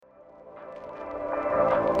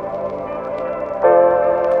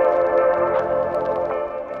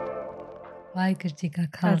Waheguru Ji Ka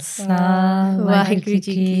Khalsa, Waheguru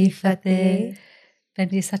Ji Ki Fateh.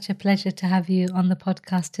 Bendy, it's such a pleasure to have you on the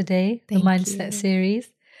podcast today, Thank the Mindset you. series.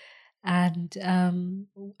 And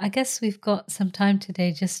I guess we've got some time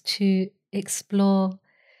today just to explore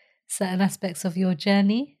certain aspects of your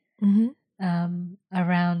journey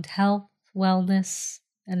around health, wellness,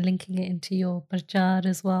 and linking it into your prachar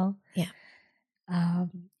as well. Yeah.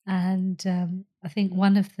 I think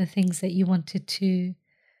one of the things that you wanted to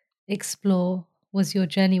explore was your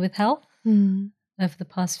journey with health over the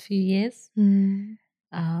past few years.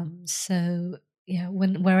 So yeah,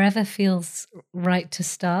 wherever feels right to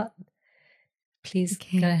start, please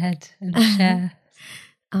go ahead and share.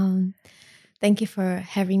 Thank you for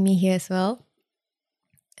having me here as well.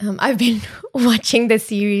 I've been watching the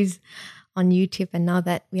series on YouTube, and now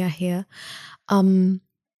that we are here,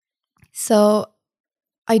 so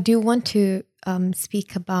I do want to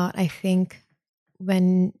speak about, I think,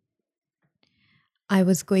 when I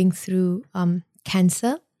was going through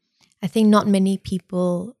cancer. I think not many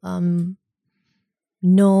people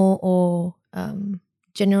know, or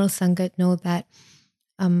General Sangat know that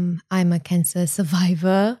I'm a cancer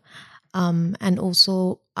survivor, and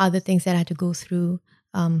also other things that I had to go through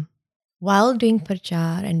while doing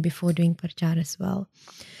prachar and before doing prachar as well.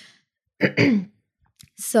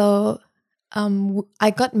 So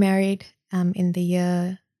I got married in the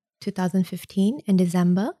year 2015 in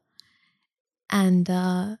December,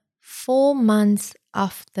 and 4 months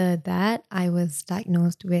after that, I was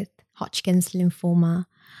diagnosed with Hodgkin's lymphoma,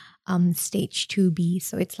 stage 2B.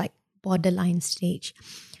 So it's like borderline stage.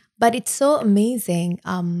 But it's so amazing.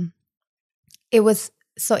 It was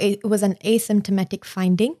an asymptomatic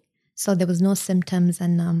finding. So there was no symptoms,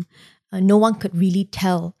 and no one could really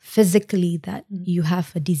tell physically that you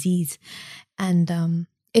have a disease. And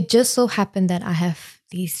it just so happened that I have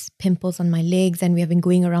these pimples on my legs, and we have been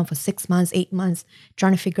going around for 6 months, 8 months,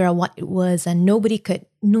 trying to figure out what it was. And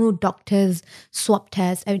no doctors, swab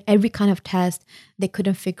tests, every kind of test, they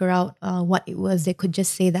couldn't figure out what it was. They could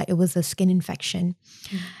just say that it was a skin infection.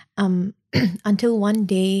 Until one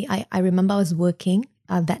day, I remember I was working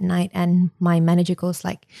that night, and my manager goes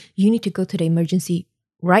like, you need to go to the emergency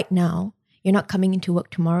right now. You're not coming into work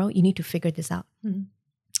tomorrow. You need to figure this out.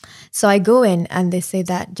 So I go in, and they say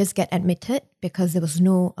that just get admitted because there was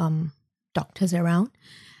no doctors around.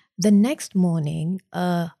 The next morning,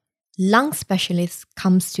 a lung specialist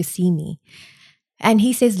comes to see me, and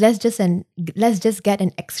he says, let's just get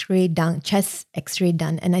an X-ray done, chest X-ray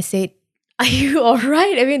done. And I said, are you all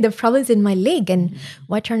right? I mean, the problem's in my leg, and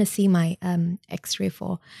why trying to see my X-ray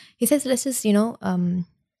for? He says, let's just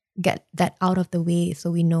get that out of the way so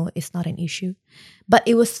we know it's not an issue. But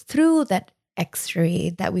it was through that X-ray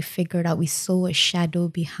that we figured out we saw a shadow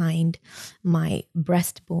behind my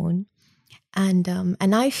breastbone,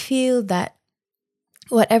 and I feel that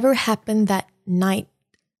whatever happened that night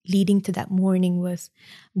leading to that morning was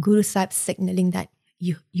Guru Sahib signaling that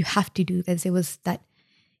you have to do this. It was that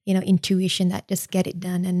intuition that just get it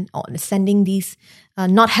done, and sending these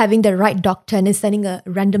not having the right doctor and then sending a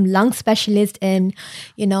random lung specialist in,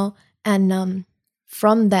 and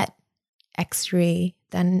from that X-ray,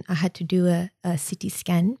 then I had to do a CT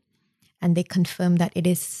scan, and they confirmed that it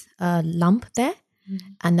is a lump there.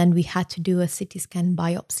 And then we had to do a CT scan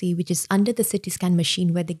biopsy, which is under the CT scan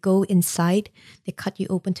machine where they go inside, they cut you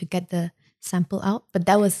open to get the sample out. But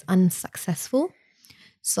that was unsuccessful.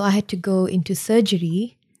 So I had to go into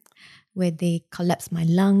surgery where they collapsed my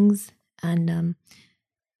lungs and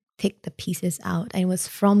take the pieces out. And it was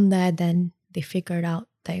from there then they figured out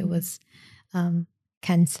that it was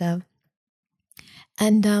cancer.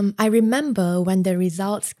 And I remember when the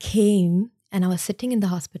results came, and I was sitting in the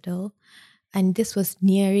hospital, and this was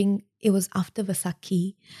it was after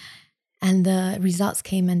Vaisakhi, and the results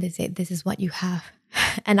came, and they said, this is what you have.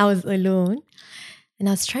 And I was alone, and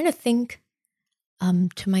I was trying to think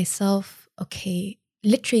to myself, okay,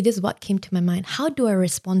 literally this is what came to my mind. How do I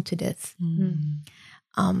respond to this?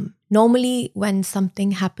 Normally when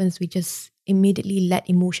something happens, we just immediately let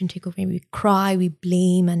emotion take over. We cry, we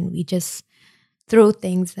blame, and we just throw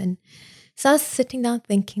things. And so I was sitting down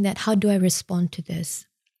thinking that how do I respond to this?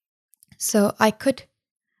 So I could,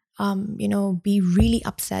 be really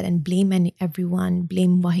upset and blame everyone,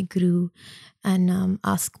 blame Waheguru, and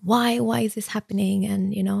ask why is this happening,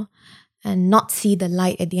 and and not see the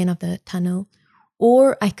light at the end of the tunnel.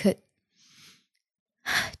 Or I could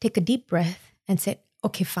take a deep breath and say,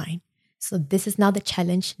 okay, fine. So this is now the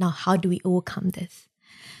challenge. Now, how do we overcome this?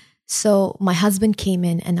 So my husband came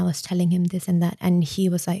in, and I was telling him this and that, and he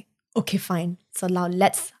was like, okay, fine. So now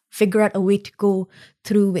let's figure out a way to go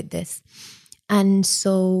through with this. And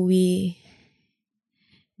so we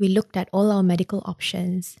we looked at all our medical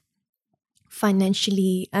options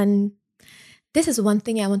financially. And this is one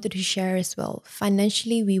thing I wanted to share as well.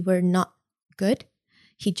 Financially, we were not good.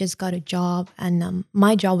 He just got a job, and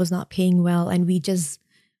my job was not paying well, and we just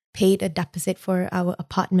paid a deposit for our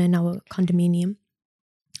apartment, our condominium.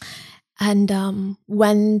 And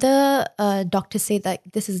when the doctor said that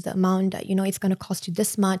this is the amount that, it's going to cost you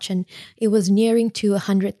this much, and it was nearing to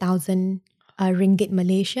 100,000 ringgit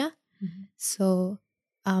Malaysia. Mhm. So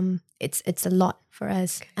it's a lot for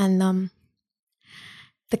us. Okay. And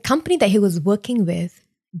the company that he was working with,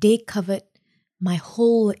 they covered my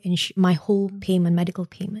whole payment, medical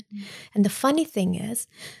payment. Mm. And the funny thing is,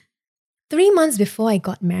 3 months before I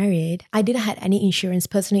got married, I didn't have any insurance,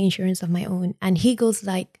 personal insurance of my own. And he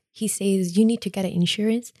says, you need to get an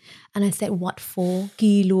insurance. And I said, what for?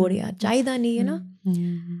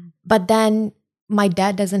 Mm-hmm. But then my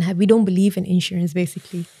dad we don't believe in insurance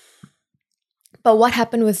basically. But what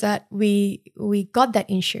happened was that we got that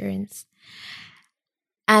insurance.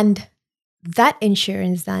 And that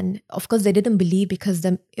insurance then, of course, they didn't believe because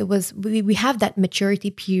we have that maturity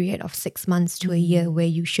period of 6 months to a year where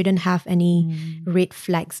you shouldn't have any red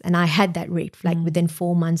flags. And I had that red flag within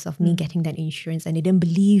 4 months of me getting that insurance. And they didn't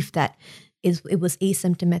believe that it was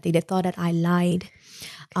asymptomatic. They thought that I lied.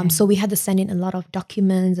 Okay. So we had to send in a lot of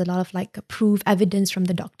documents, a lot of proof, evidence from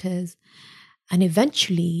the doctors. And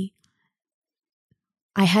eventually,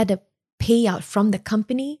 I had a payout from the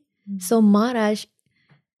company. So Maharaj,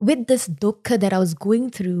 with this dukkha that I was going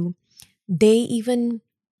through, they even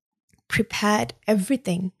prepared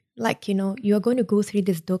everything. You're going to go through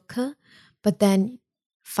this dukkha, but then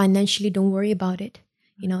financially, don't worry about it.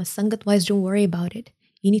 Sangat-wise, don't worry about it.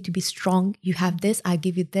 You need to be strong. You have this, I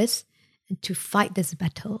give you this, and to fight this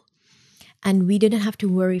battle. And we didn't have to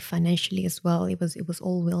worry financially as well. It was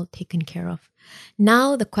all well taken care of.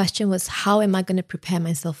 Now the question was, how am I going to prepare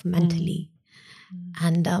myself mentally?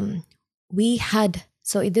 And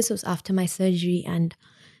so this was after my surgery, and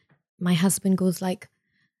my husband goes like,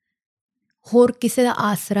 "Hor kise da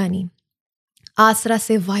asra nahi. Asra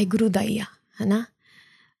se Vaheguru da hi hai na?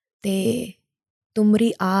 Te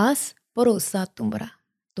tumri aas parosa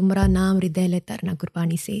tumra naam hriday le tarna,"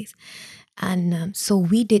 Gurbani says. And so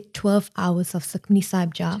we did 12 hours of Sukhmani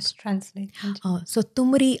Sahib jap. Just translate. So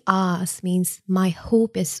tumri aas means my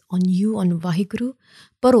hope is on you, on Vaheguru.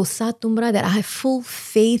 Parosa tumra, that I have full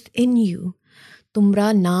faith in you.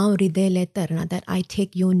 Tumra naam hriday le tarna, that I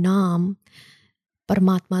take your naam,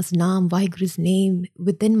 Paramatma's naam, Vaheguru's name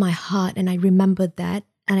within my heart, and I remember that,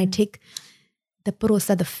 and I take the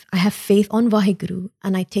parosa, I have faith on Vaheguru,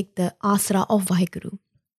 and I take the asra of Vaheguru.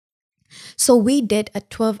 So we did a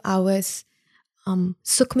 12 hours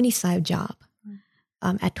Sukhmani Sahib job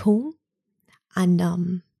at home,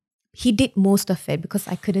 and he did most of it because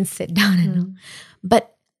I couldn't sit down and all.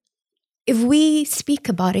 But if we speak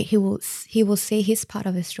about it, he will say his part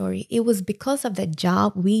of the story. It was because of the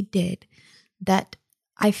job we did that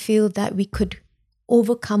I feel that we could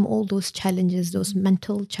overcome all those challenges, those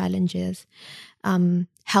mental challenges,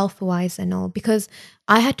 health-wise and all. Because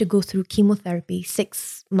I had to go through chemotherapy,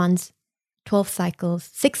 6 months, 12 cycles,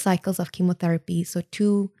 6 cycles of chemotherapy. So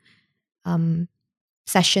 2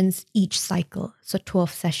 sessions each cycle. So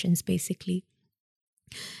 12 sessions basically.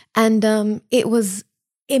 And it was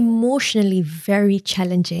emotionally very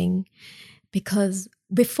challenging because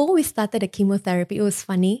before we started the chemotherapy, it was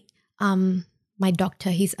funny. My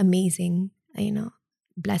doctor, he's amazing,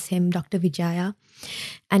 bless him, Dr. Vijaya.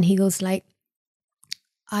 And he goes like,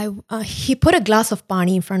 he put a glass of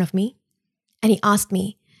pani in front of me and he asked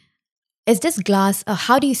me, is this glass,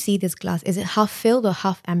 how do you see this glass? Is it half filled or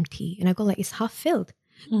half empty? And I go like, it's half filled.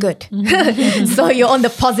 Good. So you're on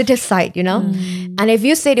the positive side, And if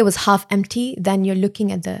you said it was half empty, then you're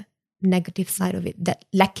looking at the negative side of it, that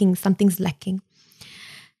something's lacking.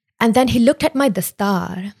 And then he looked at my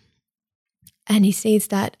dastar and he says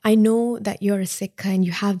that, I know that you're a Sikh and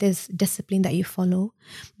you have this discipline that you follow,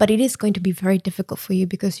 but it is going to be very difficult for you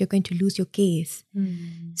because you're going to lose your case.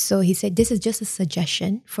 So he said, this is just a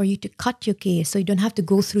suggestion for you to cut your case so you don't have to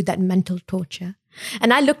go through that mental torture.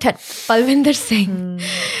 And I looked at Palvinder Singh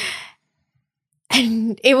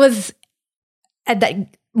and it was at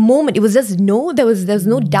that moment, it was just there was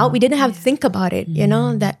no doubt. We didn't have to think about it,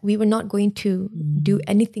 that we were not going to do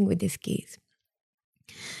anything with this case.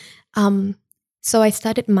 So I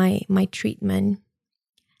started my treatment,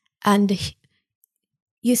 and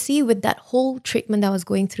you see, with that whole treatment that I was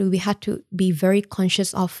going through, we had to be very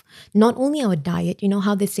conscious of not only our diet,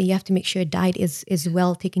 how they say you have to make sure your diet is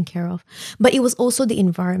well taken care of, but it was also the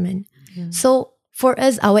environment. So for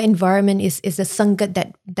us, our environment is the sangat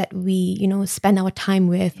that we, spend our time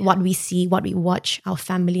with, what we see, what we watch, our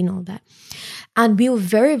family and all that. And we were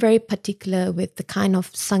very, very particular with the kind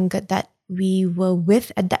of sangat that we were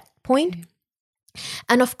with at that point.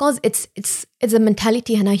 And of course, it's a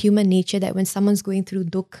mentality and a human nature that when someone's going through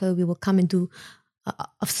dukkha, we will come and do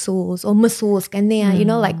of souls or masos, can they?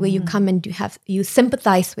 Like where you come and you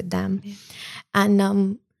sympathize with them,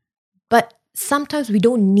 and but sometimes we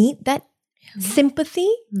don't need that sympathy.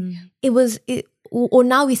 Or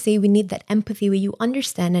now we say we need that empathy where you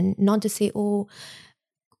understand and not just say, oh,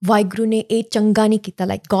 Vaheguru ne eh changa nahi kita,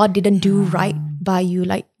 like God didn't do right by you,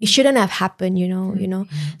 like it shouldn't have happened, you know.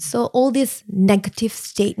 So all this negative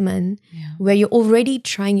statement where you're already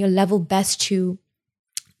trying your level best to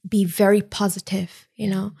be very positive,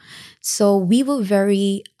 So we were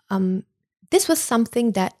very, this was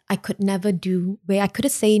something that I could never do, where I couldn't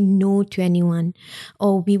say no to anyone,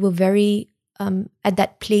 or we were very at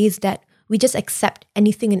that place that we just accept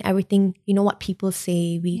anything and everything, what people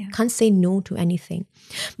say. We can't say no to anything.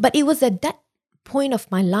 But it was at that point of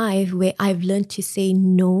my life where I've learned to say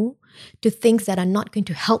no to things that are not going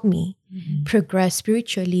to help me progress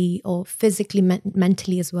spiritually or physically,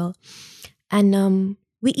 mentally as well. And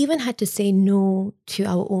we even had to say no to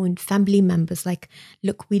our own family members. Like,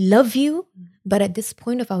 look, we love you, but at this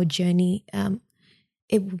point of our journey,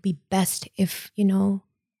 it would be best if,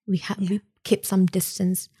 we keep some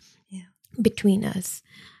distance between us.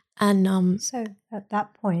 And so at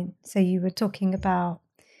that point, so you were talking about,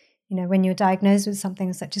 when you're diagnosed with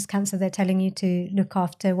something such as cancer, they're telling you to look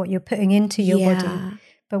after what you're putting into your body.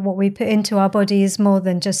 But what we put into our body is more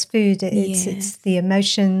than just food. It's the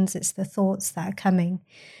emotions, it's the thoughts that are coming.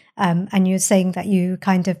 And you're saying that you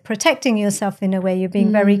kind of protecting yourself in a way. You're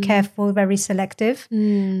being very careful, very selective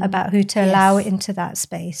about who to allow into that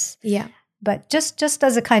space. Yeah. But just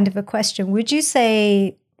as a kind of a question, would you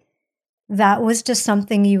say that was just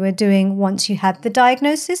something you were doing once you had the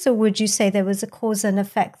diagnosis, or would you say there was a cause and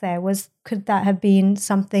effect there? Could that have been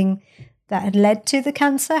something that had led to the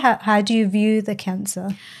cancer? How do you view the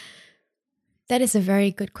cancer? That is a very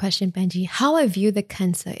good question, Benji. How I view the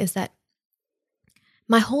cancer is that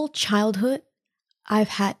my whole childhood, I've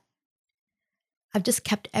just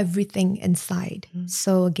kept everything inside.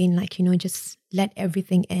 So again, like, just let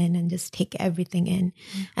everything in and just take everything in.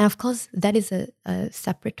 And of course, that is a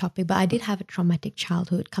separate topic, but I did have a traumatic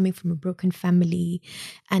childhood coming from a broken family.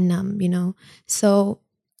 And, so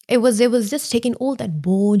it was just taking all that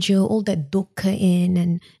bojo, all that dukkha in,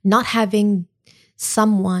 and not having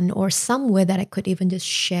someone or somewhere that I could even just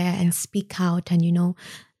share and speak out and,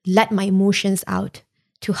 let my emotions out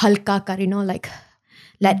to halka kar, like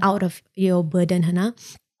let out of your burden, Hana.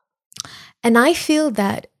 And I feel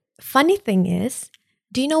that funny thing is,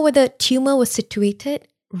 do you know where the tumor was situated?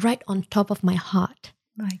 Right on top of my heart.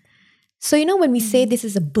 Right. So, when we say this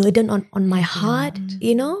is a burden on my heart,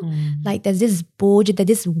 like there's this bojo, there's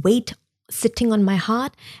this weight sitting on my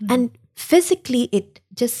heart, and physically it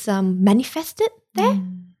just manifested there,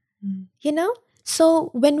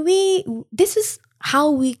 So this is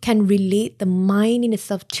how we can relate the mind in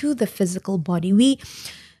itself to the physical body.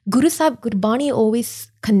 Guru Sahib Gurbani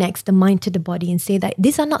always connects the mind to the body and say that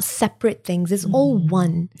these are not separate things, it's all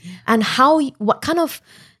one. And what kind of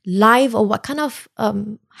life or what kind of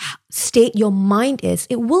state your mind is,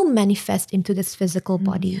 it will manifest into this physical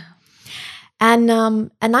body. And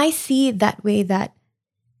I see it that way, that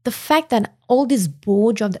the fact that all this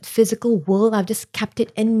bojo of that physical world, I've just kept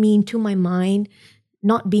it in me, into my mind,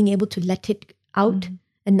 not being able to let it out.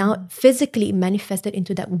 And now physically it manifested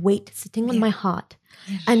into that weight sitting on my heart.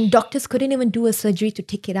 And doctors couldn't even do a surgery to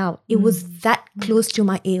take it out. It was that close to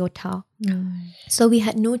my aorta. So we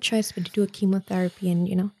had no choice but to do a chemotherapy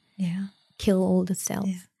and, kill all the cells.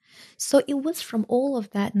 So it was from all of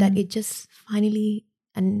that that it just finally,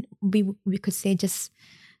 and we could say just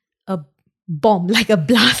a bomb, like a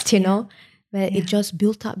blast, where it just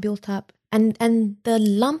built up. And the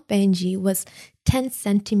lump, Benji, was 10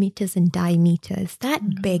 centimeters in diameter. It's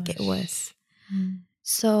that big it was.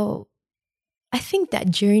 So I think that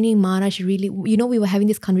journey, Maharaj really, we were having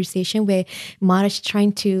this conversation where Maharaj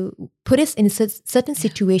trying to put us in a certain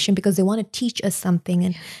situation because they want to teach us something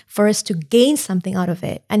and for us to gain something out of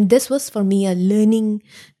it. And this was for me a learning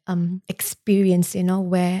experience,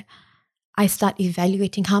 where I start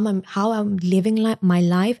evaluating how I'm living my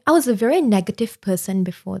life. I was a very negative person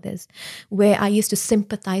before this, where I used to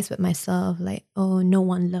sympathize with myself, like, oh, no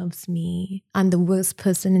one loves me. I'm the worst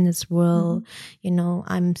person in this world.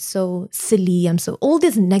 I'm so silly. All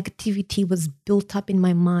this negativity was built up in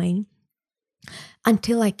my mind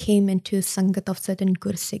until I came into Sangat of certain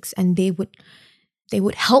Gursikhs, and they would they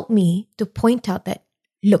would help me to point out that,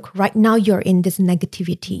 look, right now you're in this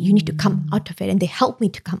negativity. You need to come out of it. And they helped me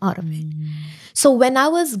to come out of it. So when I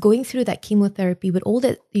was going through that chemotherapy with all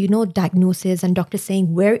the, diagnosis and doctors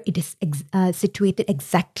saying where it is situated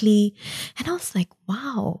exactly. And I was like,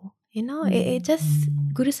 wow, it just,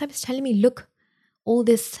 Guru Sahib is telling me, look, all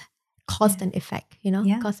this cause and effect,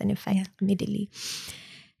 cause and effect immediately.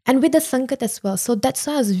 And with the Sangat as well. So that's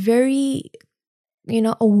why I was very,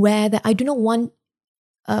 aware that I do not want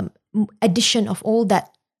addition of all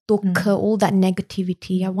that dukkha, all that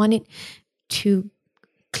negativity. I want it to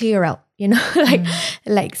clear out,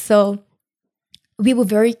 so we were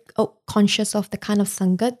very conscious of the kind of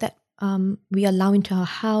Sangat that we allow into our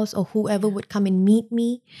house, or whoever would come and meet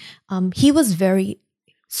me. He was very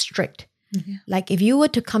strict. Like if you were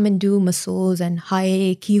to come and do massage and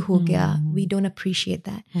hi ki ho gaya, we don't appreciate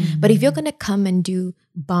that. But if you're going to come and do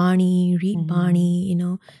Bani, read Bani,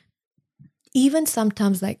 even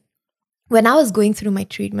sometimes like when I was going through my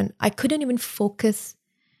treatment, I couldn't even focus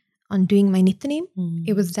on doing my Nityaneem.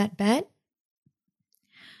 It was that bad.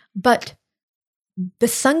 But the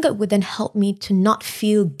Sangat would then help me to not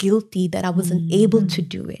feel guilty that I wasn't able to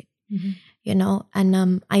do it,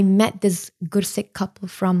 And I met this Gursikh couple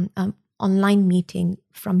from online meeting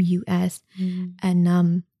from US,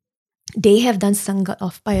 and they have done Sangat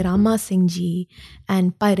of Bhai Rama Singh Ji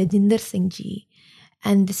and Bhai Rajinder Singh Ji.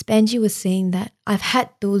 And this Benji was saying that I've had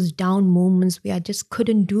those down moments where I just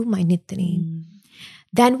couldn't do my Nityaneem.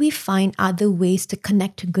 Then we find other ways to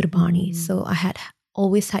connect to Gurbani. So I had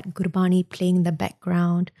always had Gurbani playing in the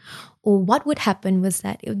background. Or what would happen was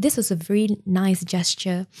that this was a very nice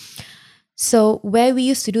gesture. So where we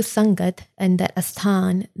used to do Sangat and that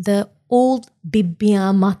Asthan, the old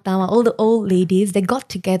Bibbiyan, Matawa, all the old ladies, they got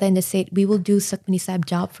together and they said, we will do Sukhmani Sahib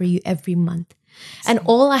job for you every month. And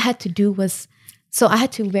all I had to do was, so I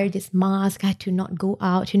had to wear this mask, I had to not go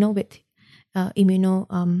out, with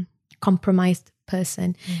compromised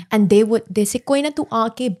person. And they say, koi na tu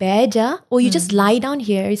aake baith ja, or you just lie down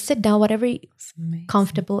here, sit down, whatever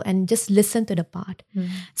comfortable, and just listen to the part.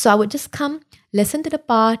 So I would just come, listen to the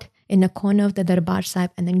part in a corner of the Darbar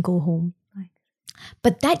Sahib, and then go home.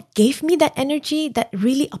 But that gave me that energy that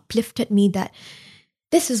really uplifted me, that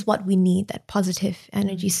this is what we need, that positive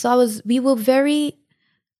energy. So we were very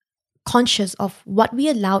conscious of what we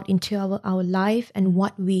allowed into our life and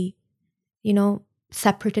what we,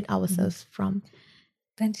 separated ourselves from.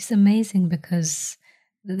 That is amazing, because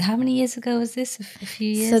how many years ago was this? A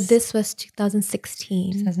few years? So this was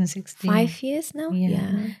 2016. 2016. 5 years now?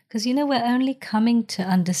 Yeah. Because, we're only coming to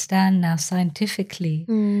understand now scientifically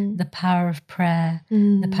the power of prayer,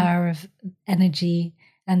 the power of energy,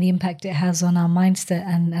 and the impact it has on our mindset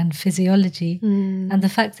and physiology. And the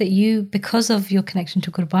fact that you, because of your connection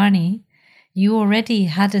to Gurbani, you already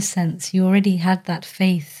had a sense, you already had that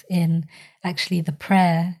faith in actually the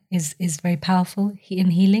prayer is very powerful in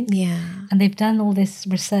healing. Yeah. And they've done all this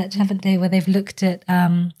research, haven't they, where they've looked at,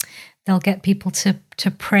 they'll get people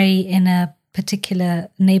to pray in a particular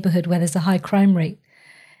neighborhood where there's a high crime rate.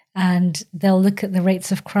 And they'll look at the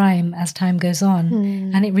rates of crime as time goes on,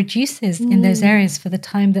 and it reduces in those areas for the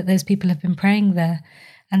time that those people have been praying there.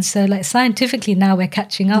 And so, like, scientifically now we're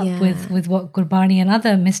catching up with what Gurbani and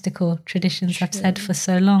other mystical traditions have said for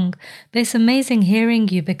so long. But it's amazing hearing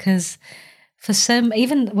you, because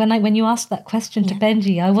even when you asked that question to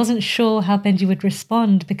Benji, I wasn't sure how Benji would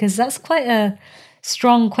respond, because that's quite a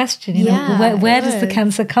strong question, where does the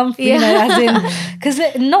cancer come from? Because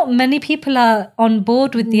not many people are on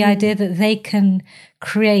board with the idea that they can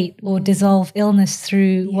create or dissolve illness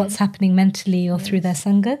through what's happening mentally or through their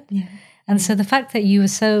sangat. And so the fact that you were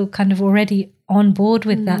so kind of already on board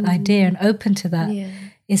with that idea and open to that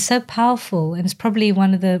is so powerful, and it's probably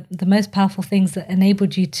one of the most powerful things that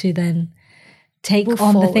enabled you to then take Move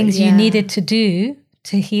on forward, the things you needed to do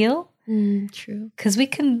to heal. True. Because we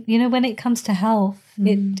can, when it comes to health,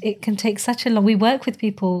 it can take such a long. We work with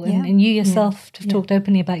people, and you yourself have talked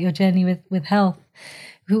openly about your journey with health.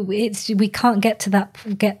 We can't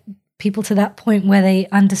get people to that point where they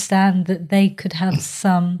understand that they could have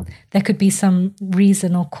there could be some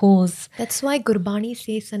reason or cause. That's why Gurbani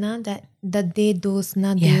says that de dos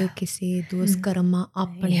na deo kise dos karma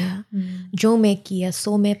apne jo main kiya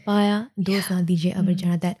so main paya dos na dijiye abar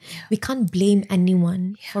jana. That we can't blame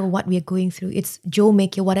anyone for what we are going through. It's jo main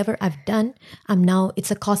kiya, whatever I've done, it's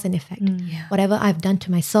a cause and effect. Whatever I've done to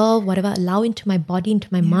myself, whatever I allow into my body, into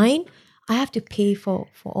my mind, I have to pay for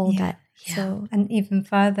all that. So, and even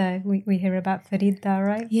further, we hear about Farida,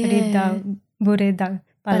 right? Farida Bureda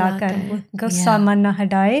Palakar Gosama na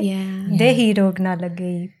hadaye dehi rog na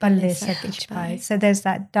lage palle sakich pai. So there's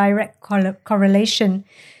that direct correlation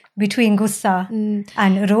between gussa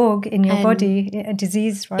and rog in your body, a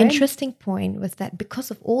disease, right? Interesting point was that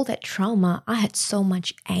because of all that trauma, I had so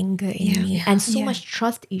much anger in me and so much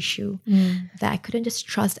trust issue that I couldn't just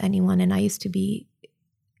trust anyone. And I used to be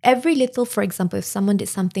every little, for example, if someone did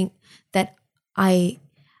something that I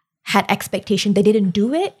had expectation, they didn't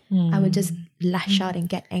do it, I would just lash out and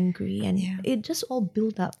get angry, and it just all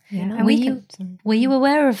built up. You know? And were you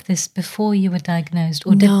aware of this before you were diagnosed,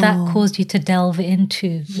 or did that cause you to delve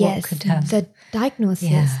into what could have? The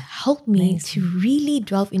diagnosis helped me to really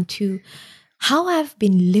delve into how I've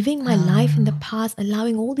been living my life in the past,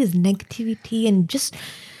 allowing all this negativity and just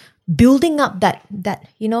building up that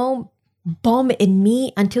bomb in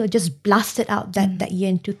me until it just blasted out that year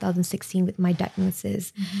in 2016 with my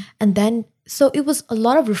diagnosis. And then, so it was a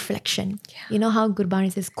lot of reflection. You know how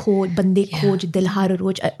Gurbani says, "Khoj, bande khoj, dil har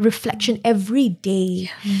roj," reflection every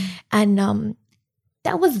day. And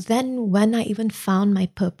that was then when I even found my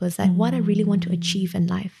purpose, like what I really want to achieve in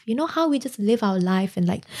life. You know how we just live our life and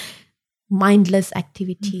like mindless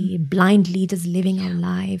activity, blindly just living our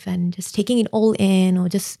life and just taking it all in, or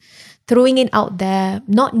just throwing it out there,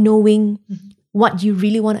 not knowing what you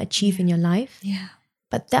really want to achieve in your life.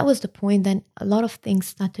 But that was the point. Then a lot of things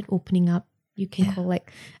started opening up. You can call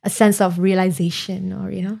like a sense of realization,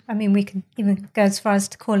 or I mean, we can even go as far as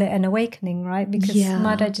to call it an awakening, right? Because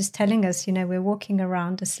Maharaj is telling us, we're walking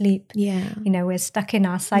around asleep. We're stuck in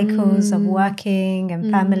our cycles of working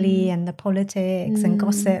and family and the politics and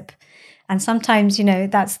gossip. And sometimes,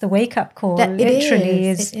 that's the wake-up call. That literally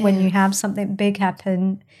is when you have something big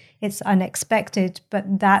happen. It's unexpected,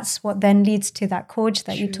 but that's what then leads to that khoj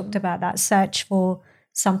that you talked about, that search for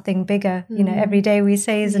something bigger. Every day we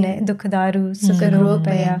say, isn't it? Dukkadaru, sukha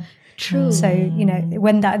paya. True. So,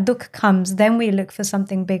 when that dukh comes, then we look for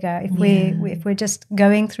something bigger. If we're just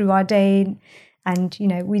going through our day and,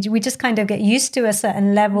 we just kind of get used to a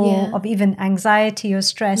certain level of even anxiety or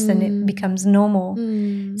stress, and it becomes normal.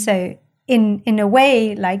 So in a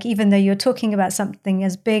way, like even though you're talking about something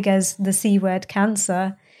as big as the C word,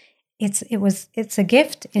 cancer, it's a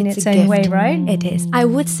gift in its own way, right? It is. I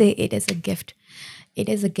would say it is a gift. It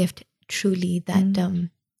is a gift, truly, that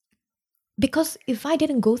because if I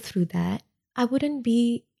didn't go through that, I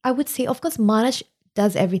would say, of course, Maharaj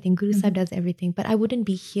does everything, Guru Sahib does everything, but I wouldn't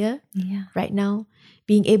be here right now,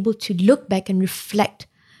 being able to look back and reflect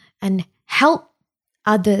and help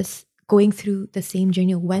others going through the same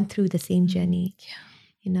journey, or went through the same journey,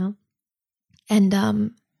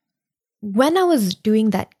 And when I was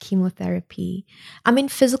doing that chemotherapy, I mean,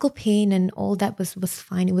 physical pain and all that was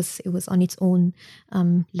fine. It was on its own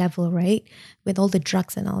level, right? With all the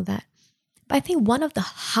drugs and all that. But I think one of the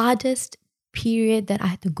hardest period that I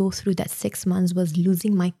had to go through, that 6 months, was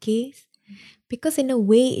losing my case. Because in a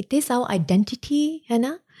way, it is our identity,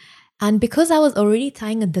 And because I was already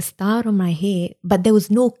tying a dastar on my head, but there was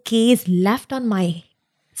no case left on my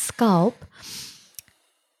scalp,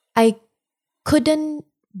 I couldn't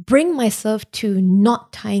bring myself to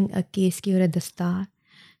not tying a case or a dastar.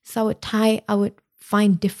 So I would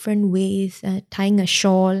find different ways, tying a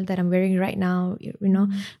shawl that I'm wearing right now,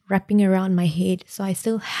 wrapping around my head. So I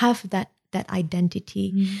still have that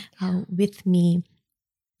identity with me.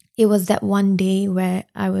 It was that one day where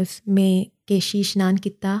I was keshi shnan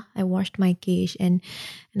kita. I washed my kesh and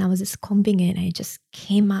I was just combing it, and it just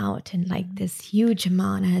came out in like this huge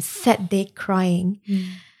amount. I sat there crying.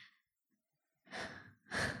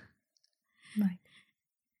 Right.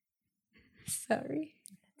 Sorry.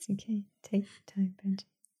 That's okay. Take time, Benji.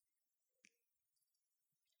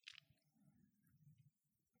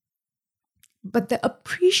 But the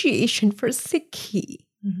appreciation for Sikhi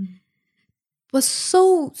was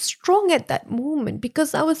so strong at that moment,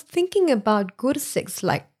 because I was thinking about Gursikhs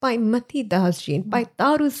like Bhai Mati Das Ji and Bhai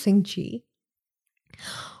Taru Singh Ji,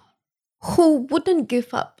 who wouldn't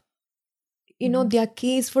give up, their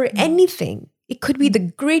case for anything. It could be the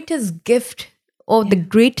greatest gift or the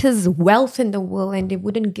greatest wealth in the world, and they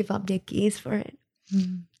wouldn't give up their case for it.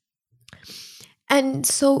 And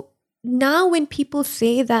so now when people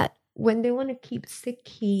say that when they want to keep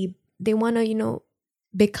Sikhi, they want to,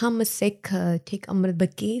 become a Sikh, take Amrit,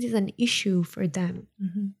 but gaze is an issue for them.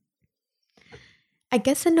 I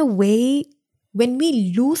guess in a way, when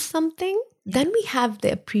we lose something, then we have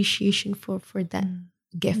the appreciation for that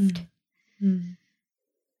gift.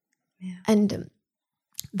 And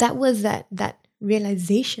that was that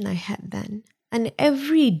realization I had then. And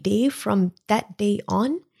every day from that day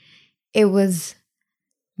on, it was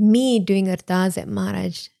me doing ardas at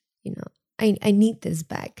Maharaj, I need this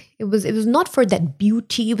back. It was not for that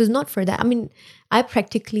beauty. It was not for that. I mean, I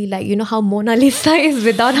practically, like, how Mona Lisa is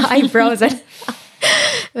without eyebrows.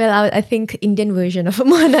 Well, I think Indian version of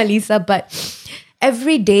Mona Lisa, but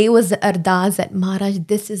every day was the ardas that Maharaj,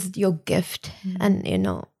 this is your gift. And, you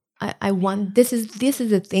know, I want, this is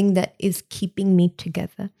the thing that is keeping me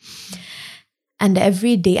together. And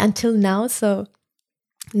every day until now, so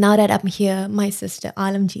now that I'm here, my sister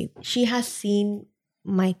Alamjeet, she has seen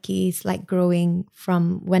my case like growing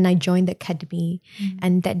from when I joined the academy.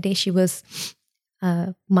 And that day she was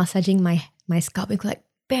massaging my scalp, like,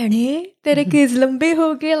 Berne, tere case lambe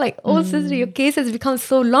ho gaye. Like, oh sister, your case has become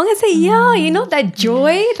so long. I say, yeah, you know, that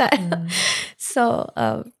joy. So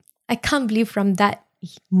I can't believe from that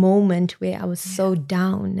moment where I was so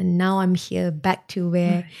down, and now I'm here back to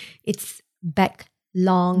where it's back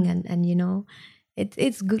long, and you know,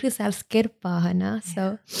 it's Guru Sahib's kirpa, Hana.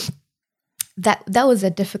 So that was a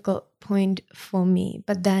difficult point for me.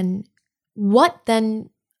 But then what then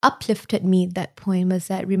uplifted me at that point was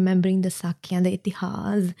that remembering the Sakya, the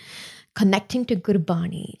Itihas, connecting to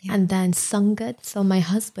Gurbani, and then Sangat. So my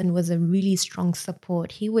husband was a really strong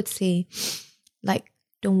support. He would say, like,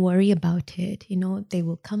 don't worry about it. You know, they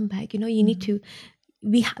will come back. You know, you need to,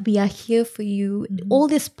 we are here for you. All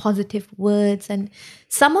these positive words. And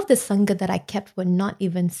some of the Sangat that I kept were not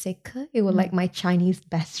even Sikh. It was like my Chinese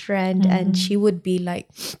best friend. And she would be like,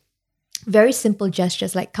 very simple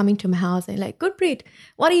gestures, like coming to my house and like, Gurpreet,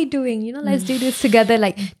 what are you doing? You know, let's do this together.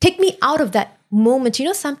 Like, take me out of that moment. You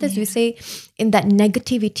know, sometimes we say in that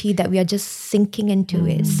negativity that we are just sinking into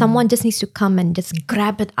it. Someone just needs to come and just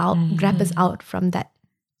grab us out from that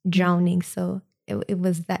drowning. So it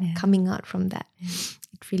was that coming out from that.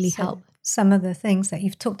 It really helped. Some of the things that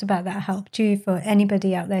you've talked about that helped you, for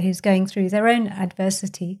anybody out there who's going through their own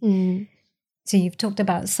adversity. So you've talked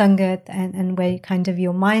about Sangat and where kind of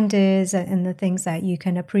your mind is and the things that you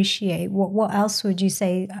can appreciate. What else would you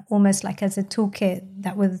say, almost like as a toolkit,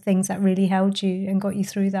 that were the things that really held you and got you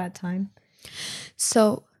through that time?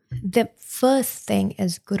 So the first thing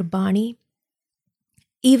is Gurbani.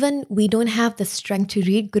 Even we don't have the strength to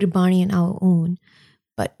read Gurbani on our own,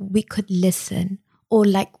 but we could listen. Or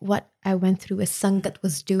like what I went through as Sangat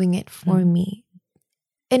was doing it for me.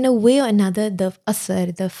 In a way or another, the asar,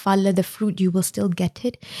 the fala, the fruit, you will still get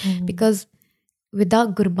it. Because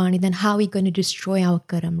without Gurbani, then how are we going to destroy our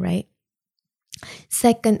karam, right?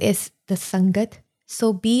 Second is the Sangat.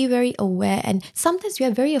 So be very aware. And sometimes we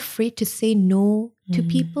are very afraid to say no to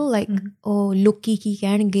people. Like, oh, look, ki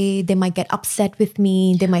kahange, they might get upset with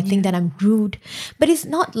me. They might think that I'm rude. But it's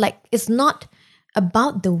not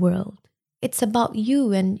about the world. It's about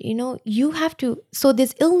you, and you know, you have to. So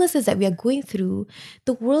these illnesses that we are going through,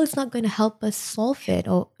 the world is not going to help us solve it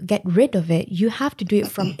or get rid of it. You have to do it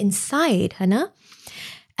from inside, Hana.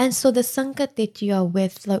 And so the Sangat that you are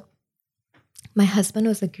with, like my husband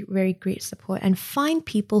was a very great support, and find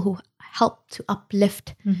people who help to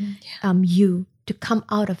uplift you to come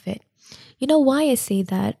out of it. You know why I say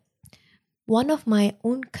that? One of my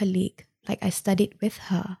own colleague, like I studied with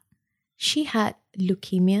her, she had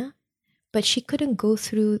leukemia. But she couldn't go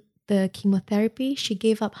through the chemotherapy. She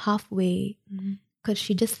gave up halfway because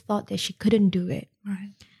she just thought that she couldn't do it.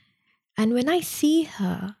 Right. And when I see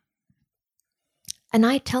her, and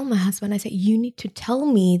I tell my husband, I say, you need to tell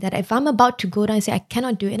me that if I'm about to go down, I say, I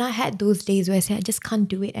cannot do it. And I had those days where I say, I just can't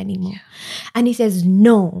do it anymore. Yeah. And he says,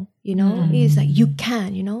 no, you know, he's like, you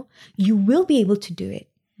can, you know, you will be able to do it.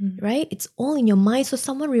 Right? It's all in your mind. So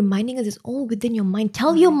someone reminding us, it's all within your mind.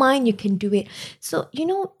 Tell your mind you can do it. So, you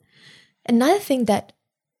know, another thing that,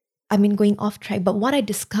 I mean, going off track, but what I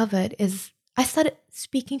discovered is I started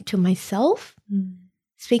speaking to myself,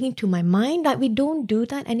 speaking to my mind. Like, we don't do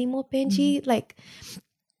that anymore, Benji. Like,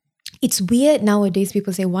 it's weird nowadays.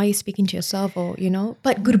 People say, why are you speaking to yourself? Or, you know,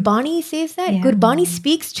 but Gurbani says that. Gurbani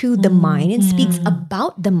speaks to the mind and speaks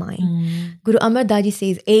about the mind. Guru Amar Daji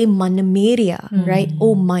says, "E man meria," right?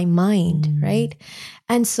 Oh, my mind, right?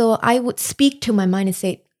 And so I would speak to my mind and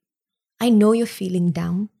say, I know you're feeling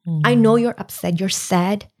down. I know you're upset. You're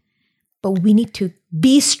sad. But we need to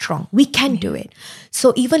be strong. We can do it.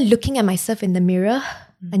 So even looking at myself in the mirror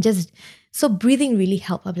and just, so breathing really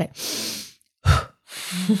helped. I'm like,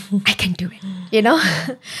 I can do it, you know?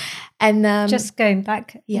 And just going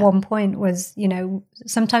back, one point was, you know,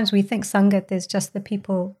 sometimes we think Sangat is just the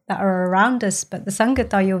people that are around us, but the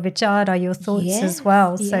Sangat are your vichar, are your thoughts as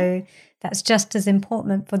well. So that's just as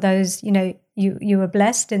important for those, you know, you were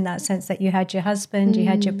blessed in that sense that you had your husband, you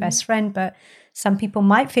had your best friend, but some people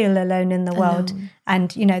might feel alone in the world.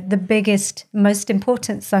 And, you know, the biggest, most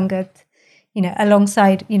important Sangat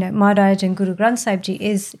alongside, Maharaj and Guru Granth Sahib Ji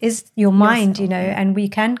is your mind, and we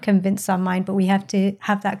can convince our mind, but we have to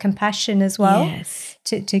have that compassion as well. Yes.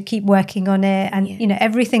 To keep working on it. And,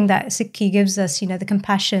 everything that Sikhi gives us, the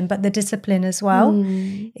compassion, but the discipline as well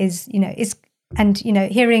is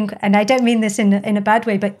hearing, and I don't mean this in a bad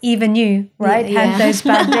way, but even you, right, had those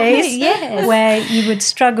bad days where you would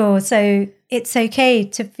struggle. So it's okay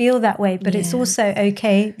to feel that way, but it's also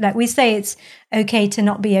okay. Like we say, it's okay to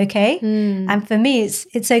not be okay. And for me,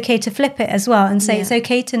 it's okay to flip it as well and say it's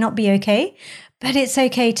okay to not be okay. But it's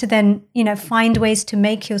okay to then, find ways to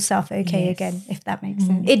make yourself okay again, if that makes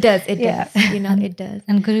sense. It does. It does. It does.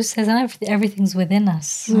 And Guru says everything's within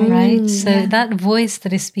us, right? So that voice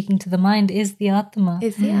that is speaking to the mind is the Atma.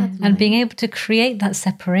 And being able to create that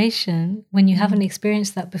separation when you haven't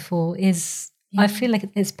experienced that before is, I feel like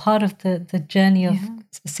it's part of the journey of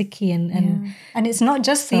Sikhi and it's not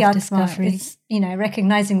just the Atma, it's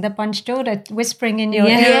recognizing the Panchchoda whispering in your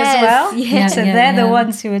ear as well. So they're the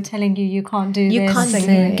ones who are telling you can't do this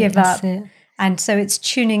and give up. And so it's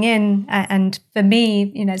tuning in. And for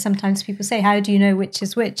me, sometimes people say, how do you know which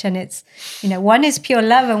is which? And it's, one is pure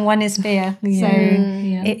love and one is fear. So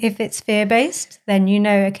if it's fear-based, then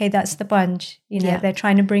okay, that's the bunch. They're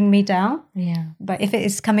trying to bring me down. But if it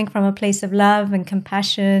is coming from a place of love and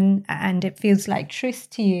compassion and it feels like truth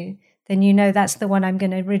to you, then that's the one I'm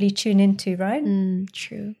going to really tune into, right?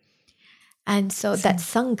 True. And so that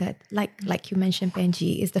Sangat, like you mentioned,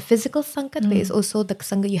 Benji, is the physical Sangat, but it's also the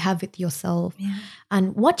Sangat you have with yourself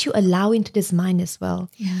and what you allow into this mind as well.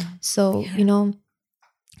 So,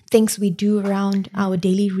 things we do around our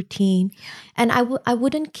daily routine. And I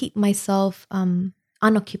wouldn't keep myself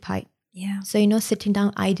unoccupied. So, sitting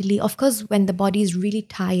down idly. Of course, when the body is really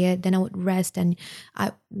tired, then I would rest and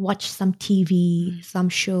I watch some TV, some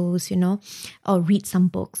shows, or read some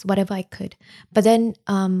books, whatever I could. But then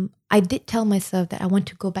I did tell myself that I want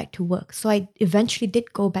to go back to work. So I eventually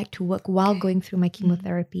did go back to work while going through my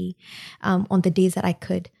chemotherapy on the days that I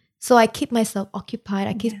could. So I keep myself occupied.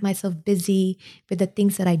 I keep myself busy with the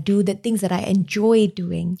things that I do, the things that I enjoy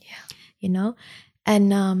doing,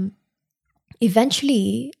 and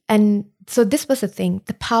eventually, and so this was the thing,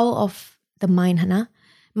 the power of the mind, Hannah.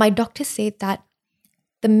 My doctor said that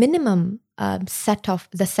the minimum set of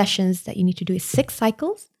the sessions that you need to do is 6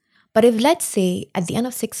 cycles. But if, let's say, at the end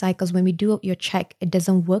of 6 cycles, when we do your check, it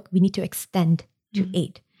doesn't work, we need to extend to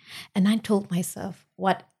 8. And I told myself,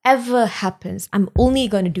 whatever happens, I'm only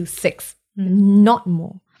going to do 6, not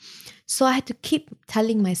more. So I had to keep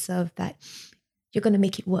telling myself that you're going to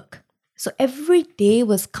make it work. So every day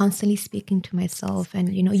was constantly speaking to myself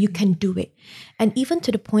and, you can do it. And even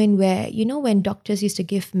to the point where, when doctors used to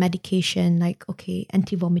give medication like, okay,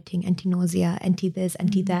 anti-vomiting, anti-nausea, anti-this,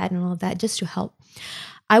 anti-that and all that, just to help,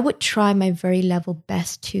 I would try my very level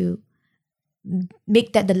best to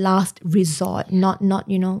make that the last resort, not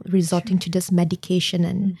resorting to just medication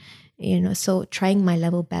and, so trying my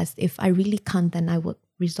level best. If I really can't, then I would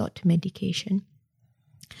resort to medication.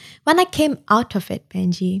 When I came out of it,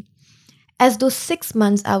 Benji, as those 6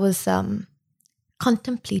 months, I was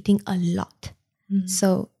contemplating a lot.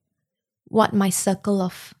 So what my circle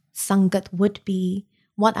of Sangat would be,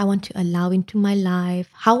 what I want to allow into my life,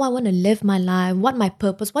 how I want to live my life, what my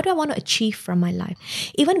purpose, what do I want to achieve from my life.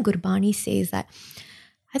 Even Gurbani says that,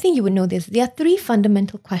 I think you would know this, there are 3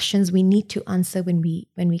 fundamental questions we need to answer when we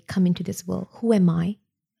come into this world. Who am I?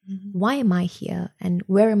 Why am I here? And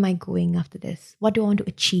where am I going after this? What do I want to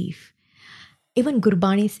achieve? Even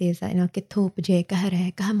Gurbani says that,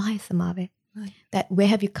 that where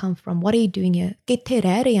have you come from? What are you doing here?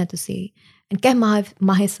 And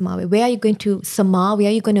where are you going to sama? Where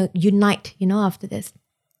are you going to unite, after this?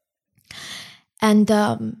 And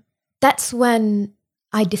that's when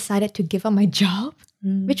I decided to give up my job,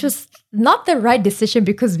 which was not the right decision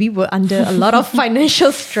because we were under a lot of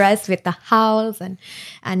financial stress with the house and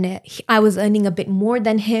I was earning a bit more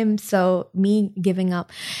than him. So me giving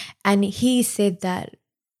up. And he said that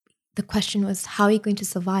the question was, how are you going to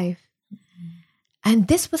survive? And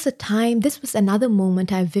this was another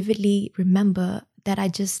moment I vividly remember that I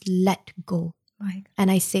just let go. Right.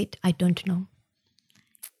 And I said, I don't know.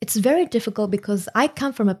 It's very difficult because I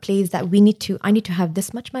come from a place that I need to have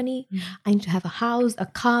this much money. I need to have a house, a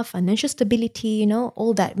car, financial stability,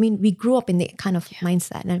 all that. I mean, we grew up in the kind of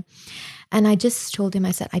mindset. And I just told him,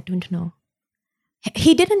 I said, I don't know.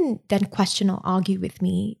 He didn't then question or argue with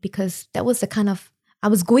me because that was I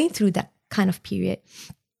was going through that kind of period.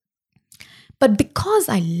 But because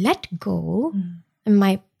I let go and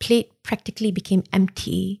my plate practically became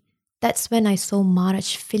empty, that's when I saw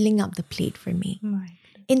Maharaj filling up the plate for me. Right.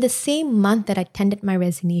 In the same month that I tendered my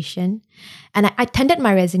resignation, and I tendered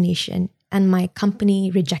my resignation and my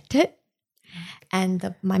company rejected.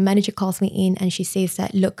 And my manager calls me in and she says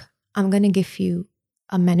that, look, I'm going to give you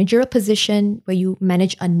a managerial position where you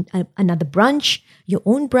manage another branch, your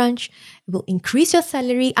own branch. It will increase your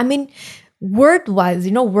salary. I mean,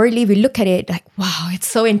 word-wise, worldly, we look at it like, wow, it's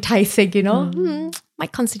so enticing,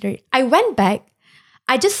 might consider it. I went back.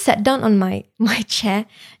 I just sat down on my chair.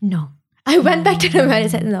 No. I went back to the manager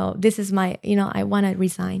and said, no, this is my, I want to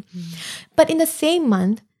resign. But in the same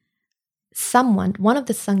month, one of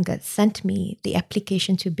the Sanghas sent me the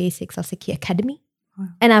application to Basics of Sikhi Academy. Wow.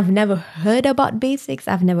 And I've never heard about Basics.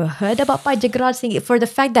 I've never heard about Bhai Jagraj Singh. For the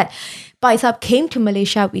fact that Bhai Sahib came to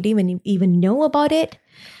Malaysia, we didn't even know about it.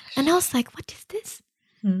 And I was like, what is this?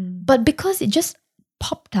 But because it just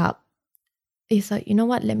popped up, it's like, you know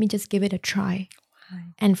what? Let me just give it a try. Wow.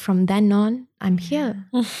 And from then on, I'm here.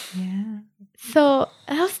 Yeah. So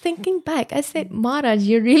I was thinking back. I said, Maharaj,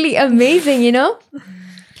 you're really amazing,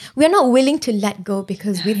 We're not willing to let go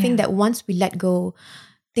because we think that once we let go,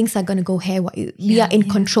 things are going to go haywire. We are in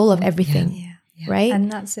control of everything, right?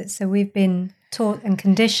 And that's it. So we've been taught and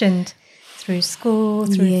conditioned through school,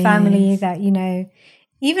 through family that,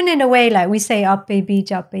 even in a way, like we say, ape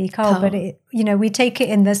bij ape kau, but we take it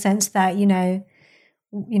in the sense that,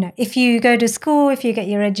 if you go to school, if you get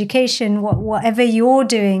your education, whatever you're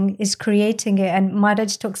doing is creating it. And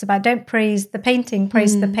Maharaj talks about don't praise the painting,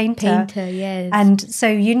 praise the painter. Yes. And so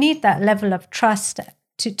you need that level of trust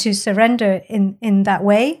to surrender in that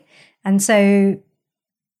way. And so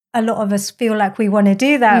a lot of us feel like we want to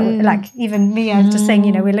do that. Like even me, I was just saying,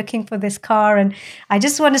 we're looking for this car and I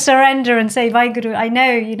just want to surrender and say, Vaheguru, I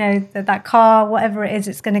know, that car, whatever it is,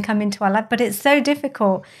 it's going to come into our life. But it's so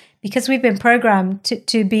difficult because we've been programmed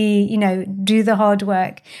to be, do the hard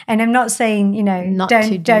work. And I'm not saying,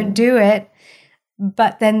 don't do it.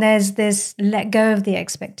 But then there's this let go of the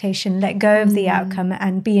expectation, let go of the outcome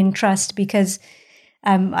and be in trust because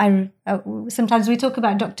sometimes we talk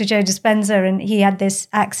about Dr. Joe Dispenza and he had this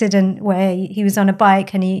accident where he was on a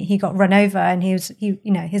bike and he got run over and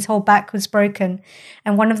his whole back was broken.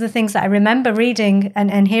 And one of the things that I remember reading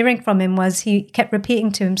and hearing from him was he kept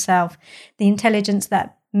repeating to himself, the intelligence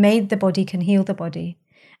that made the body can heal the body.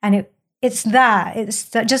 And it's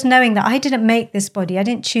just knowing that I didn't make this body. I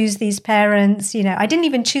didn't choose these parents, I didn't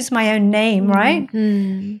even choose my own name, right?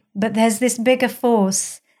 But there's this bigger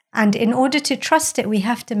force. And in order to trust it, we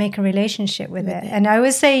have to make a relationship with it. And I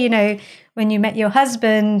always say, when you met your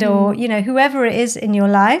husband or, whoever it is in your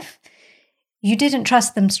life, you didn't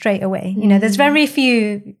trust them straight away. There's very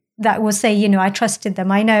few that will say, I trusted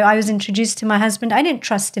them. I know I was introduced to my husband. I didn't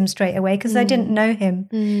trust him straight away because I didn't know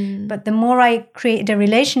him. But the more I created a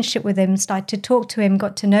relationship with him, started to talk to him,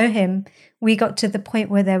 got to know him, we got to the point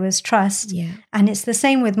where there was trust. Yeah. And it's the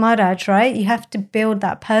same with Maharaj, right? You have to build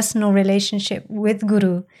that personal relationship with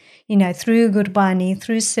Guru, through Gurbani,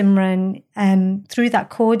 through Simran, through that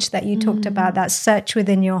Khoj that you talked about, that search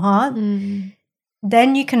within your heart.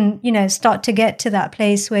 Then you can, start to get to that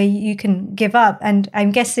place where you can give up. And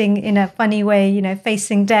I'm guessing in a funny way,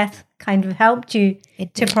 facing death kind of helped you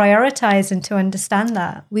to prioritize and to understand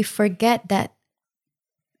that. We forget that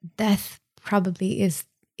death probably is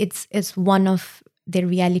one of the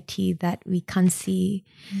reality that we can't see.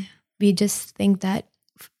 We just think that,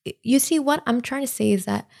 you see, what I'm trying to say is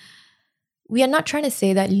that we are not trying to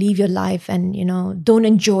say that live your life and, don't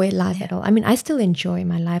enjoy life at all. I mean, I still enjoy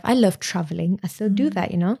my life. I love traveling. I still do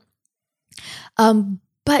that,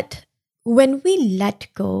 But when we let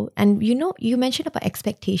go, and, you mentioned about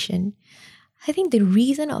expectation, I think the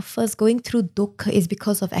reason of us going through dukkha is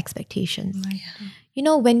because of expectations.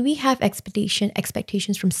 When we have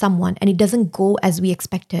expectations from someone and it doesn't go as we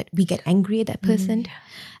expected, we get angry at that person.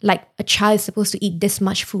 Like a child is supposed to eat this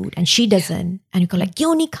much food and she doesn't. And you go like,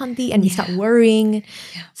 Yoni Kandi, and we start worrying.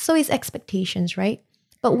 So it's expectations, right?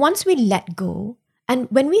 But once we let go, and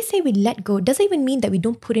when we say we let go, it doesn't even mean that we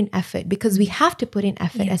don't put in effort, because we have to put in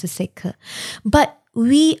effort as a Sikh. But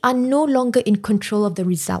we are no longer in control of the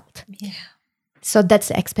result. So that's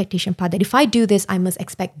the expectation part, that if I do this, I must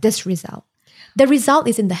expect this result. The result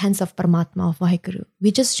is in the hands of Paramatma, of Vaheguru.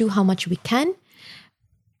 We just do how much we can.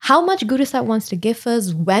 How much Guru Sahib wants to give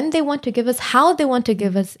us, when they want to give us, how they want to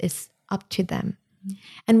give us is up to them.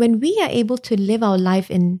 And when we are able to live our life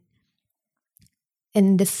in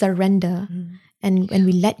this surrender and when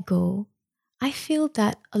we let go, I feel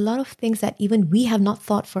that a lot of things that even we have not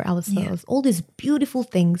thought for ourselves, all these beautiful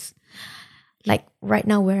things, like right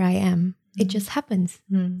now where I am, it just happens.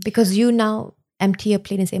 Because you now empty your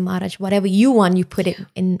plate and say, Maharaj, whatever you want, you put it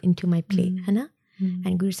into my plate.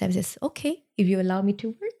 And Guru Sahib says, okay, if you allow me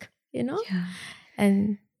to work,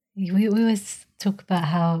 And We always talk about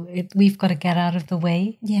how we've got to get out of the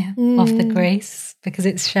way of the grace because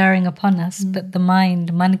it's sharing upon us. But the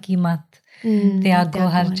mind, man ki mat,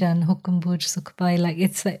 Tyago Harjan, Hukum Buj Sukhbai, like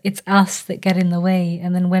it's us that get in the way.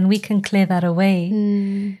 And then when we can clear that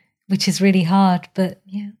away, which is really hard, but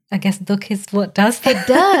I guess dukh is what does that. It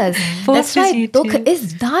does. That's why dukh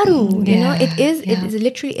is daru. You know, it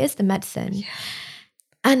literally is the medicine. Yeah.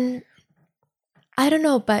 And I don't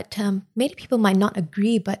know, but many people might not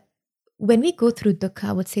agree, but when we go through dukkha,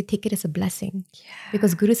 I would say take it as a blessing.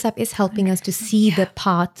 Because Guru Sahib is helping us to see the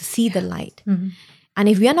path, to see the light. And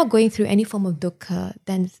if we are not going through any form of dukkha,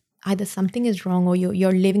 then either something is wrong or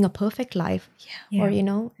you're living a perfect life. Or, you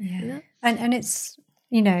know. And it's,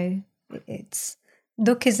 you know, it's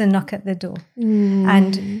dukh is a knock at the door.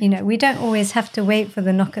 And, you know, we don't always have to wait for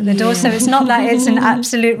the knock at the door. So it's not like it's an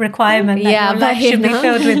absolute requirement that your life should be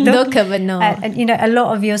filled with dukkha. But no. And, you know, a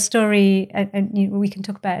lot of your story, and you know, we can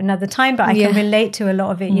talk about it another time, but I can relate to a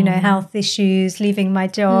lot of it, you know, health issues, leaving my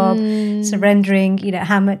job, surrendering, you know,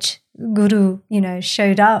 how much Guru, you know,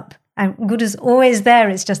 showed up. And Guru's always there.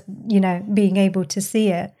 It's just, you know, being able to see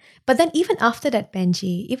it. But then even after that,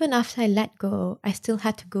 Benji, even after I let go, I still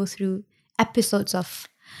had to go through episodes of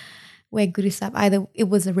where Guru Sahib, either it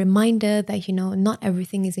was a reminder that, you know, not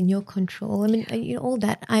everything is in your control. I mean, you know, all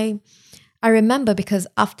that. I remember because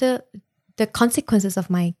after the consequences of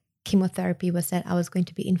my chemotherapy was that I was going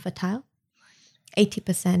to be infertile,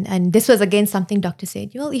 80%. And this was again something doctor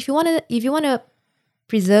said, well, if you want to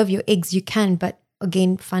preserve your eggs, you can, but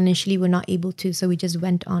again, financially we're not able to. So we just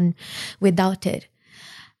went on without it.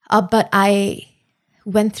 But I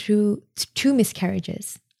went through 2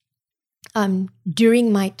 miscarriages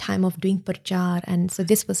during my time of doing parchar. And so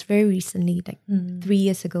this was very recently, like 3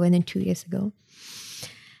 years ago and then 2 years ago.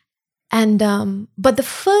 And, but the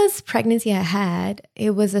first pregnancy I had,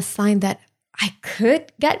 it was a sign that I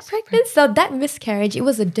could get pregnant. So that miscarriage, it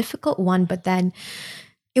was a difficult one, but then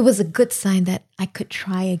it was a good sign that I could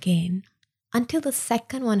try again. Until the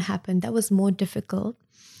second one happened, that was more difficult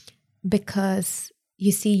because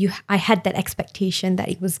you see, I had that expectation that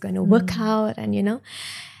it was going to work out and, you know.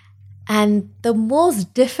 And the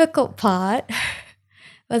most difficult part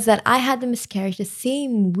was that I had the miscarriage the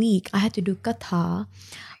same week. I had to do katha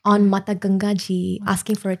on Mata Ganga Ji,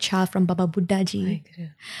 asking for a child from Baba Buddha Ji.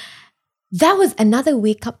 That was another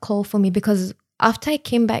wake-up call for me because after I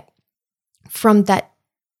came back from that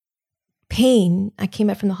pain, I came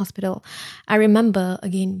back from the hospital, I remember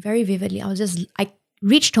again very vividly, I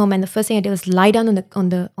reached home and the first thing I did was lie down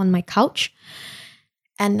on my couch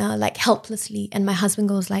and like helplessly. And my husband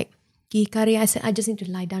goes like, Ki kare? I said, I just need to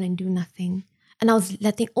lie down and do nothing. And I was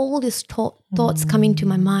letting all these thoughts come into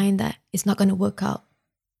my mind that it's not going to work out.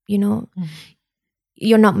 You know,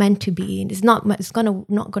 you're not meant to be. It's not going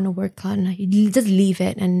to work out. You just leave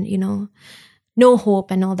it and, you know, no hope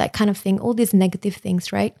and all that kind of thing. All these negative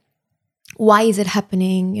things, right? Why is it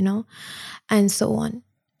happening? You know, and so on.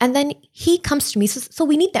 And then he comes to me. So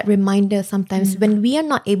we need that reminder sometimes when we are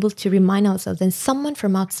not able to remind ourselves and someone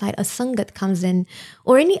from outside, a sangat comes in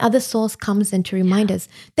or any other source comes in to remind us,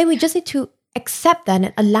 then we just need to accept that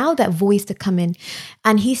and allow that voice to come in.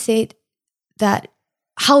 And he said that,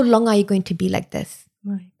 how long are you going to be like this?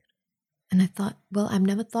 Right. And I thought, well, I've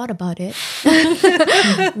never thought about it.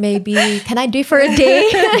 Maybe, can I do it for a day?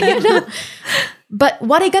 You know? But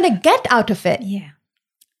what are you going to get out of it? Yeah.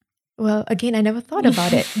 Well, again, I never thought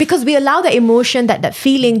about it because we allow the emotion, that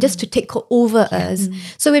feeling just to take over us.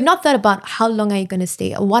 So we've not thought about how long are you going to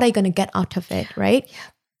stay or what are you going to get out of it, right? Yeah.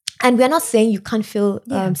 And we're not saying you can't feel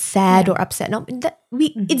sad or upset. No,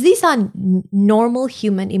 these are normal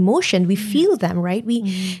human emotion. We feel them, right?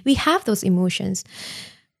 We have those emotions.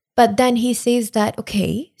 But then he says that,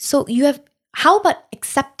 okay, so how about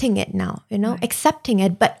accepting it now, you know, accepting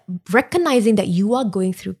it, but recognizing that you are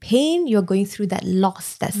going through pain, you're going through that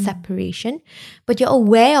loss, that separation, but you're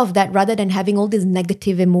aware of that rather than having all these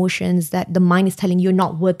negative emotions that the mind is telling you you're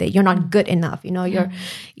not worth it, you're not good enough, you know,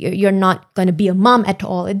 you're not going to be a mom at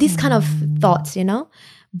all, these kind of thoughts, you know,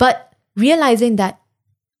 but realizing that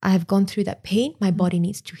I have gone through that pain, my body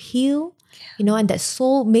needs to heal, you know, and that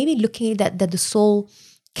soul, maybe looking at that the soul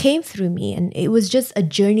came through me and it was just a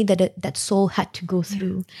journey that soul had to go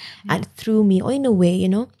through and through me or in a way, you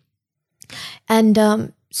know.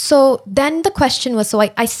 And so then the question was, so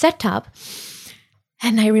I set up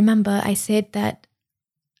and I remember I said that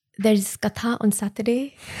there's katha on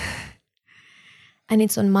Saturday and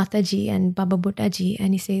it's on Mataji and Baba Buddha Ji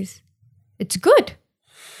and he says, it's good.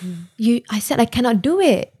 I said, I cannot do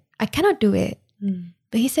it.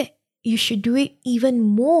 But he said, you should do it even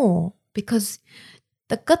more because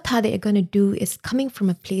the katha that you're going to do is coming from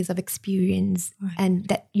a place of experience, and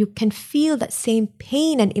that you can feel that same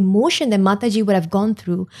pain and emotion that Mataji would have gone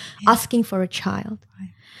through asking for a child.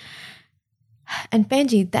 Right. And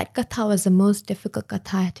Benji, that katha was the most difficult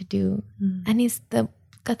katha I had to do. And it's the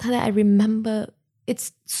katha that I remember,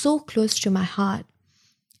 it's so close to my heart.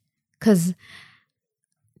 Because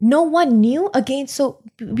no one knew, again, so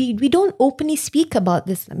we don't openly speak about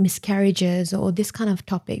this miscarriages or this kind of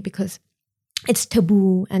topic because it's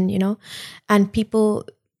taboo, and and people,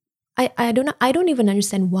 I don't even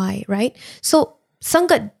understand why, right? So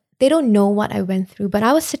Sangat, they don't know what I went through, but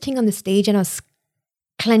I was sitting on the stage and I was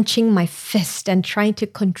clenching my fist and trying to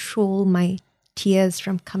control my tears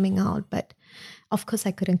from coming out, but of course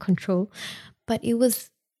I couldn't control. But it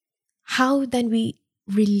was how then we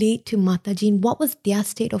relate to Mataji and what was their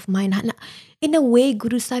state of mind. In a way,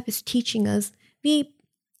 Guru Sahib is teaching us, we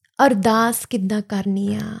ardas kidna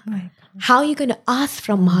karniya. Right. How are you going to ask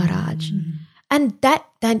from Maharaj? And that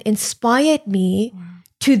then inspired me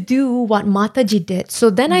to do what Mataji did. So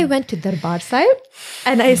then I went to Darbar Sahib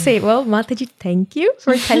and I say, well, Mataji, thank you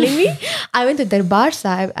for telling me. I went to Darbar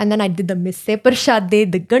Sahib and then I did the Misse Prashad Day,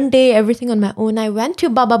 the Gande, everything on my own. I went to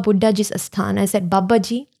Baba Buddha Ji's Asthan. I said,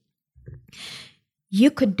 Babaji,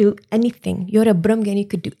 you could do anything. You're a Brahmgyan, you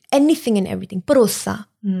could do anything and everything. Parosa,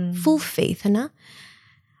 full faith, na?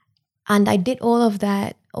 And I did all of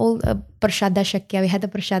that, all Prashada Shakya. We had the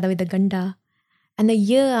Prashada with the Ganda. And a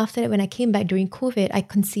year after that, when I came back during COVID, I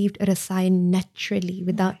conceived a Rasayan naturally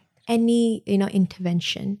without any,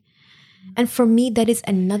 intervention. And for me, that is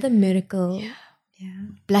another miracle.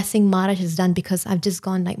 Blessing Maharaj has done, because I've just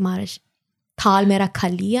gone like, Maharaj, Thal mera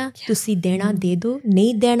khaliya, tusi dena de do,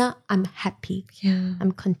 nahi dena, I'm happy.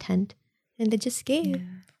 I'm content. And they just gave.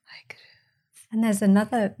 And there's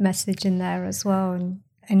another message in there as well. And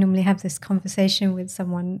I normally have this conversation with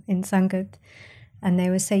someone in Sangat, and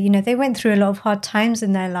they would say, they went through a lot of hard times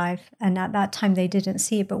in their life, and at that time they didn't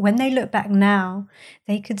see it. But when they look back now,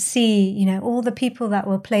 they could see, all the people that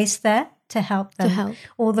were placed there to help them,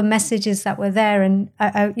 all the messages that were there. And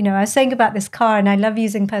I was saying about this car, and I love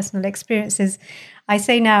using personal experiences. I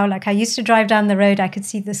say now, like, I used to drive down the road, I could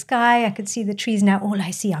see the sky, I could see the trees. Now all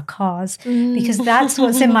I see are cars, because that's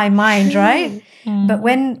what's in my mind, right? But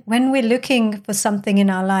when we're looking for something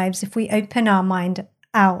in our lives, if we open our mind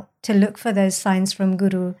out to look for those signs from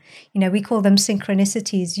Guru, we call them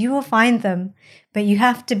synchronicities, you will find them. But you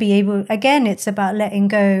have to be able, again, it's about letting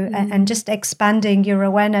go and just expanding your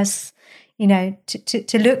awareness,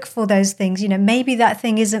 to look for those things. Maybe that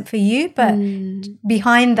thing isn't for you, but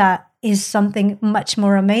behind that is something much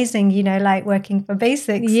more amazing, like working for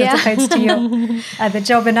Basics as opposed to your other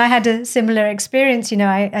job. And I had a similar experience.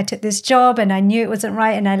 I took this job and I knew it wasn't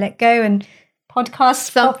right, and I let go, and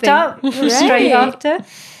podcasts popped up straight after.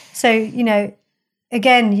 So,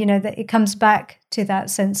 again, that it comes back to that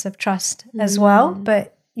sense of trust as well.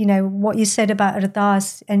 But, what you said about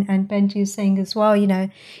Ardas and Benji is saying as well,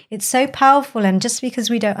 it's so powerful. And just because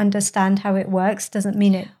we don't understand how it works doesn't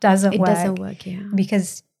mean it doesn't work. It doesn't work,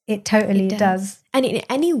 because it totally does. And in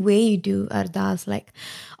any way you do Ardas, like,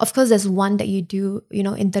 of course, there's one that you do,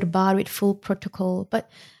 in Darbar with full protocol, but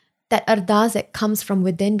that Ardas that comes from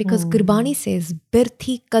within, because Gurbani says,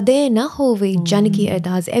 Birthi kade na hove jan ki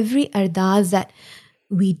Ardas. Every Ardas that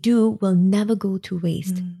we do will never go to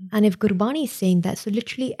waste. And if Gurbani is saying that, so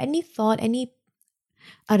literally any thought, any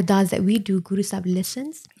Ardas that we do, Guru Sahib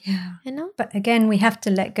listens. But again, we have to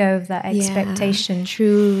let go of that expectation.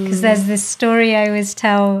 True. Because there's this story I always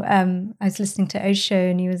tell. I was listening to Osho,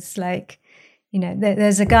 and he was like,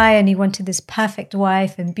 there's a guy and he wanted this perfect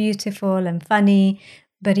wife and beautiful and funny,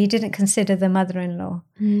 but he didn't consider the mother-in-law.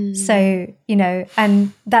 So,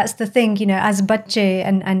 and that's the thing, as bacche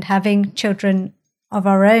and having children of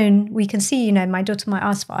our own, we can see, my daughter might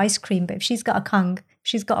ask for ice cream, but if she's got a khang, if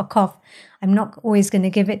she's got a cough, I'm not always going to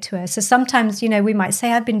give it to her. So sometimes, we might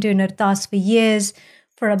say, I've been doing Ardas for years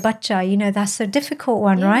for a bachcha, that's a difficult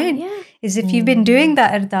one, right? Is if you've been doing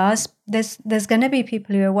that Ardas, there's going to be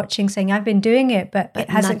people who are watching saying, I've been doing it, but it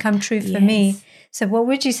hasn't come true for me. So what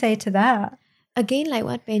would you say to that? Again, like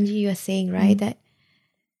what Benji, you are saying, right? That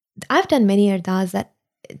I've done many Ardas that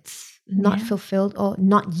it's not fulfilled or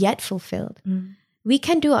not yet fulfilled. We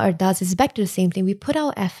can do our Ardas. It's back to the same thing. We put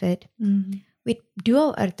our effort. We do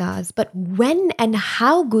our Ardas. But when and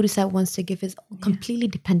how Guru Sahib wants to give is completely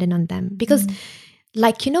dependent on them. Because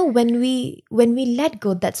like, when we let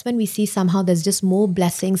go, that's when we see somehow there's just more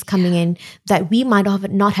blessings coming in that we might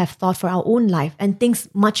not have thought for our own life, and things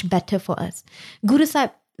much better for us. Guru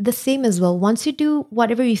Sahib, the same as well. Once you do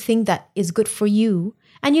whatever you think that is good for you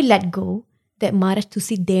and you let go, that Maharaj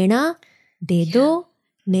tusi dena, de do,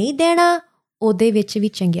 nahi dena, ਉਹਦੇ ਵਿੱਚ ਵੀ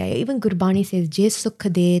ਚੰਗਿਆਈ even Gurbani says ਜੇ ਸੁਖ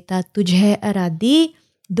ਦੇ ਤਾਂ ਤੁਝੇ ਅਰਾਧੀ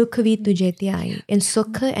ਦੁੱਖ ਵੀ ਤੁਝੇ ਧਿਆਈ in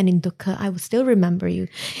sukha and in dukkha I will still remember you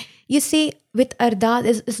see with ardas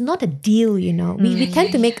it's not a deal we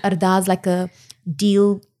tend to make ardas like a deal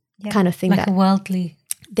kind of thing like a worldly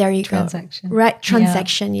there you transaction. Go right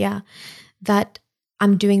transaction that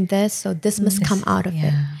I'm doing this so this must come out of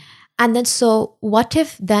it and then so what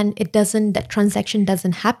if then that transaction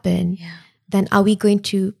doesn't happen then are we going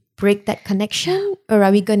to break that connection or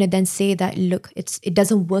are we going to then say that look it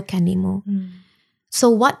doesn't work anymore so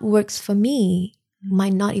what works for me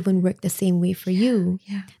might not even work the same way for you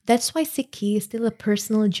that's why Sikhi is still a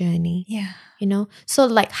personal journey so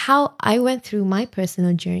like how I went through my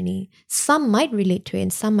personal journey some might relate to it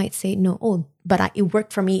and some might say no but it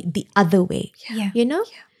worked for me the other way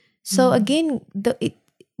so again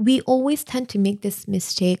we always tend to make this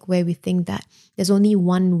mistake where we think that there's only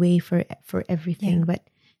one way for everything but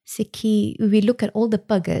Sikhi we look at all the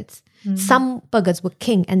Bhagats some Bhagats were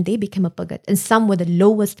king and they became a Bhagat and some were the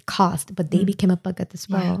lowest caste but they became a Bhagat as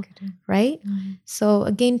well right so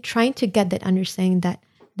again trying to get that understanding that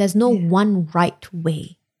there's no one right way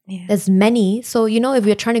there's many so if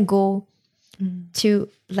you're trying to go to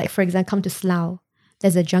like for example come to Slough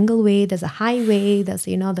there's a jungle way there's a highway there's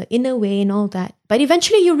the inner way and all that but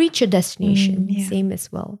eventually you reach your destination same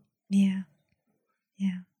as well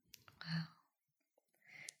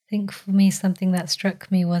I think for me, something that struck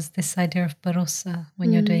me was this idea of bharosa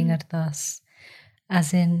when you're doing ardas.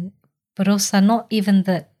 As in, bharosa, not even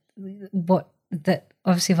that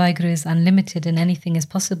obviously Vaheguru is unlimited and anything is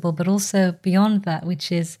possible, but also beyond that,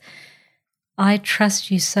 which is, I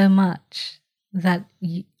trust you so much that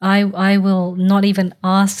I will not even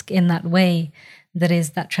ask in that way that is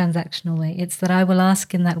that transactional way. It's that I will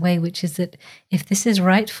ask in that way, which is that if this is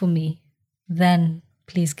right for me, then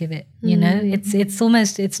please give it. It's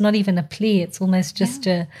almost, it's not even a plea. It's almost just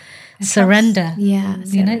a surrender.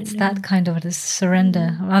 It's that kind of a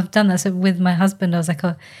surrender. I've done that. So with my husband, I was like,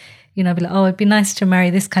 I'd be like, it'd be nice to marry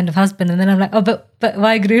this kind of husband. And then I'm like, but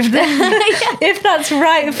Vaheguru, if that's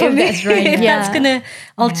right for me, if that's going to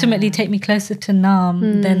ultimately take me closer to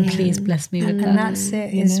Naam, then please bless me with that. And that's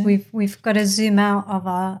it, is we've got to zoom out of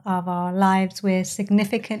our lives. We're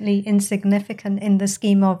significantly insignificant in the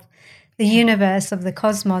scheme of the universe, of the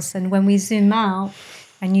cosmos. And when we zoom out,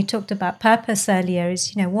 and you talked about purpose earlier,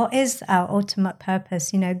 is, what is our ultimate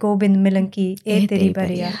purpose? Gobind Milanki e teri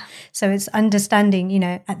bariya. So it's understanding,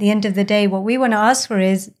 at the end of the day, what we want to ask for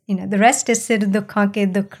is, the rest is sir dukhan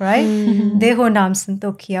ke dukh, right? Deho naam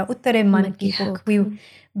santokhiya, uttare man ki bhukh.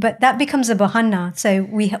 But that becomes a bahana. So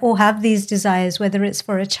we all have these desires, whether it's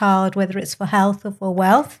for a child, whether it's for health or for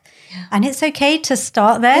wealth. And it's okay to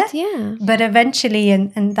start there. But eventually,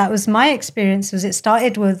 and that was my experience, was it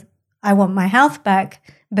started with, I want my health back.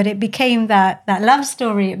 But it became that love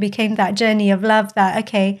story. It became that journey of love that,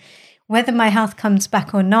 okay, whether my health comes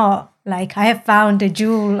back or not, like I have found a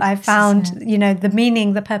jewel. I found, the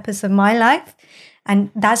meaning, the purpose of my life. And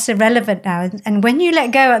that's irrelevant now. And when you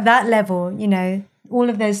let go at that level, all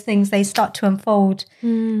of those things, they start to unfold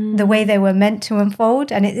the way they were meant to unfold.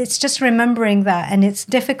 And it's just remembering that. And it's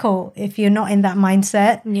difficult if you're not in that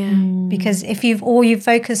mindset. Because if you've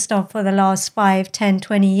focused on for the last 5, 10,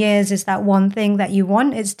 20 years is that one thing that you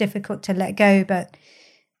want, it's difficult to let go. But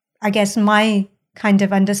I guess my kind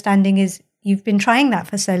of understanding is you've been trying that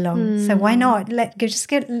for so long. So why not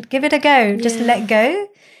give it a go? Just let go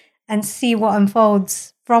and see what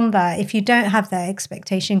unfolds from that. If you don't have that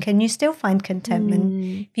expectation, can you still find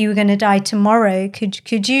contentment? If you were going to die tomorrow, could you,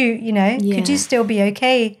 could you still be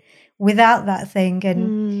okay without that thing?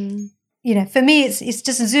 And, for me, it's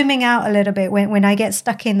just zooming out a little bit when I get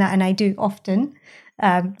stuck in that, and I do often,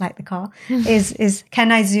 like the car, is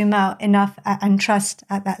can I zoom out enough and trust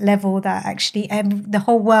at that level that actually the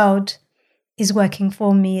whole world is working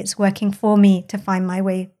for me. It's working for me to find my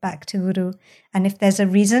way back to Guru. And if there's a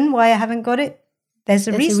reason why I haven't got it, there's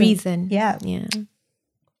a reason. Yeah. And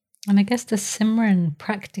I guess the Simran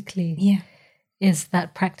practically is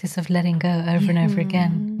that practice of letting go over and over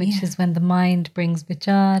again, which is when the mind brings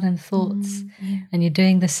vichar and thoughts and you're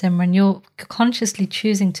doing the Simran, you're consciously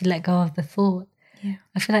choosing to let go of the thought.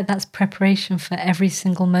 I feel like that's preparation for every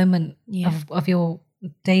single moment of your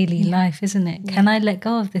daily life, isn't it? Can I let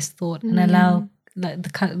go of this thought and allow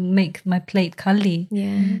make my plate kali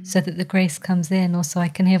so that the grace comes in, or so I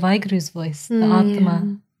can hear Vaheguru's voice, the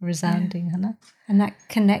Atma resounding. And that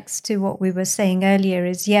connects to what we were saying earlier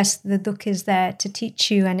is, yes, the dukh is there to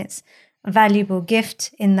teach you and it's a valuable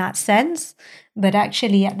gift in that sense. But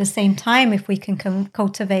actually at the same time, if we can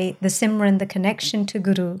cultivate the Simran, the connection to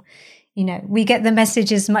Guru, you know, we get the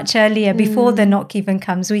messages much earlier before the knock even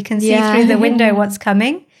comes. We can see through the window what's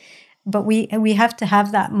coming. But we have to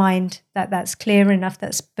have that mind that's clear enough,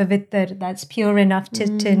 that's pavitra, that's pure enough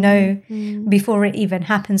to know before it even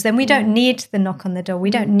happens. Then we don't need the knock on the door. We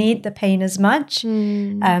don't need the pain as much.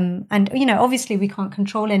 And, you know, obviously we can't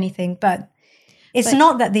control anything, but it's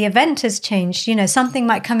not that the event has changed. You know, something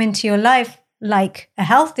might come into your life like a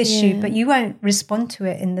health issue, but you won't respond to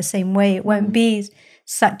it in the same way. It won't be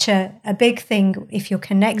such a big thing if you're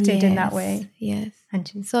connected in that way. Yes.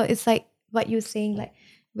 So it's like what you're saying, like,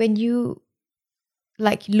 when you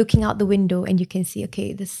like looking out the window and you can see,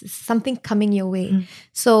 okay, this is something coming your way.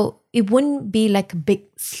 So it wouldn't be like a big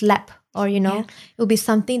slap or, you know, it'll be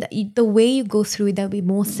something that the way you go through it, there'll be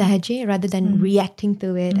more sahaja rather than reacting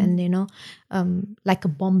to it and, you know, like a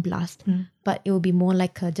bomb blast. But it will be more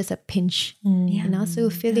like just a pinch, you know, so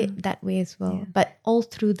you'll feel it that way as well. But all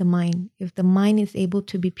through the mind. If the mind is able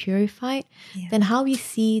to be purified, then how we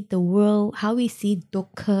see the world, how we see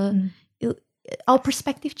dukkha, our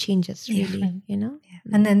perspective changes really, you know.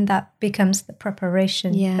 And then that becomes the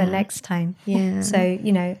preparation for next time. So,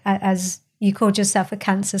 you know, as you called yourself a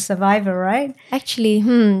cancer survivor, right? Actually,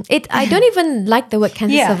 I don't even like the word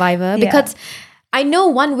cancer survivor because I know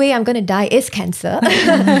one way I'm going to die is cancer.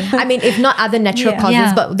 I mean, if not other natural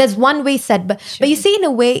causes, but there's one way said. But you see, in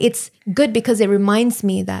a way, it's good because it reminds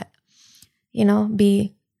me that, you know,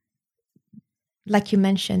 like you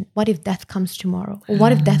mentioned, what if death comes tomorrow? Or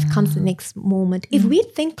what if death comes the next moment? If we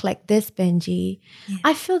think like this, Benji,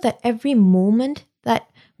 I feel that every moment that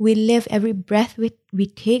we live, every breath we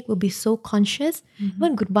take will be so conscious.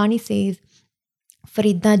 When Gurbani says,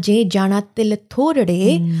 Farida je jana til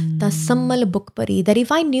thorade, ta sammal book pari, that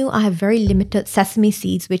if I knew I have very limited sesame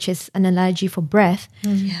seeds, which is an analogy for breath,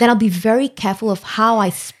 then I'll be very careful of how I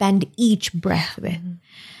spend each breath with.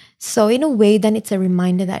 So in a way, then it's a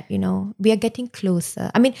reminder that, you know, we are getting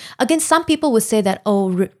closer. I mean, again, some people would say that,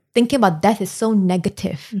 thinking about death is so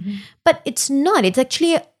negative. But it's not. It's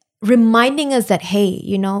actually reminding us that, hey,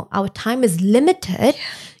 you know, our time is limited.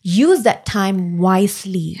 Use that time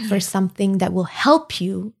wisely for something that will help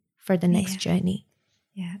you for the next journey.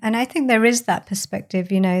 Yeah. And I think there is that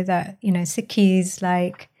perspective, you know, that, you know, Sikhis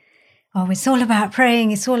like, oh, it's all about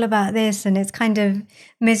praying, it's all about this, and it's kind of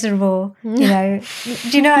miserable, you know.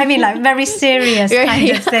 Do you know what I mean? Like very serious kind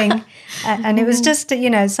of thing. And it was just, you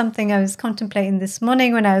know, something I was contemplating this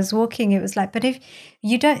morning when I was walking. It was like, but if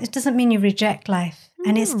you don't, it doesn't mean you reject life.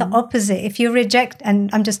 And it's the opposite. If you reject, and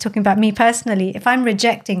I'm just talking about me personally, if I'm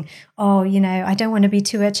rejecting, you know, I don't want to be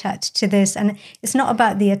too attached to this. And it's not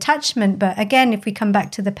about the attachment, but again, if we come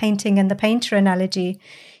back to the painting and the painter analogy,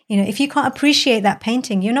 you know, if you can't appreciate that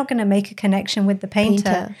painting, you're not going to make a connection with the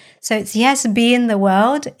painter. So it's, yes, be in the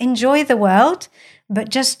world, enjoy the world, but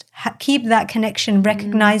just keep that connection,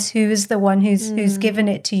 recognize who is the one who's given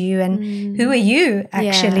it to you, and who are you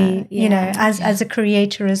actually, you know, as a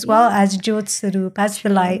creator as well, as Jyot Sarup, as the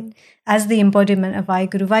light, as the embodiment of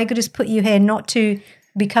Vaheguru. Vaheguru's put you here not to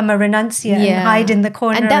become a renunciate and hide in the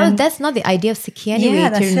corner. And that's not the idea of Sikhi anyway,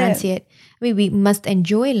 to renunciate. I mean, we must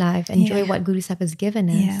enjoy life, enjoy what Guru Sahib has given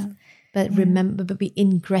us. But remember, but be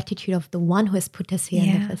in gratitude of the one who has put us here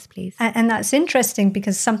in the first place. And that's interesting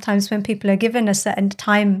because sometimes when people are given a certain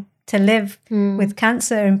time to live with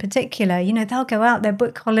cancer in particular, you know, they'll go out, they'll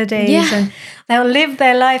book holidays and they'll live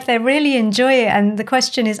their life, they really enjoy it. And the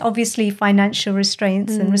question is obviously financial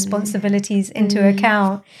restraints and responsibilities into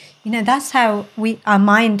account. You know, that's how our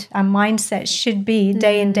mindset should be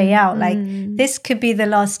day in, day out. Like this could be the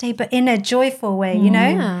last day, but in a joyful way, you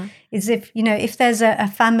know, is if, you know, if there's a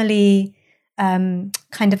family,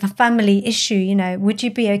 kind of a family issue, you know, would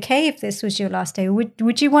you be okay if this was your last day?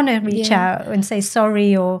 Would you want to reach out and say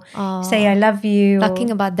sorry or say I love you?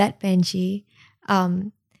 Talking about that, Benji,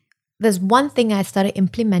 there's one thing I started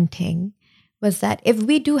implementing was that if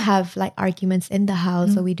we do have like arguments in the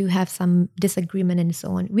house or we do have some disagreement and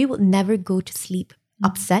so on, we will never go to sleep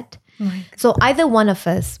upset. Right. So either one of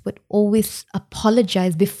us would always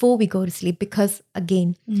apologize before we go to sleep because,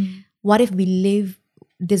 again, what if we leave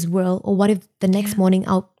this world, or what if the next morning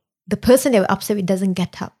the person that we're upset with doesn't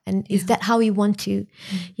get up? And is that how we want to,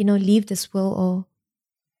 you know, leave this world, or,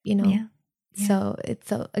 you know? Yeah. So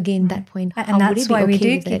it's again that point. And that's why we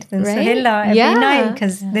do Kirtan Sahila every night,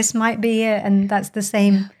 because this might be it, and that's the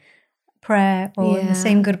same prayer or the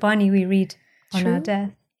same Gurbani we read on our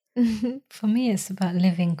death. For me, it's about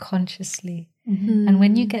living consciously, and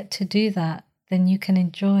when you get to do that, then you can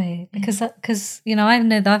enjoy. Because you know, I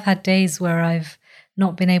know that I've had days where I've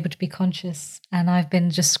not been able to be conscious, and I've been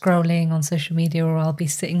just scrolling on social media, or I'll be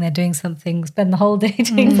sitting there doing something, spend the whole day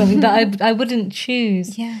doing something that I wouldn't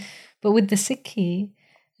choose. Yeah. But with the Sikhi,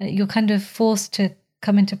 you're kind of forced to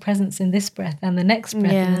come into presence in this breath and the next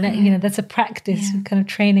breath. And the that's a practice, kind of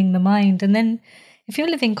training the mind. And then if you're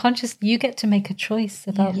living consciously, you get to make a choice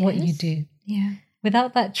about what you do. Yeah.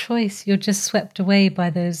 Without that choice, you're just swept away by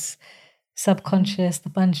those subconscious, the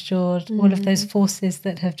bunch-jawed, all of those forces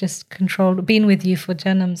that have just been with you for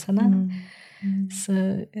janams.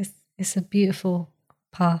 So it's a beautiful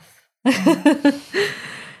path.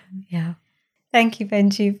 Yeah. Thank you,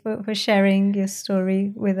 Benji, for sharing your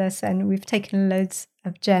story with us. And we've taken loads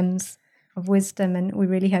of gems of wisdom, and we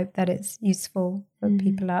really hope that it's useful for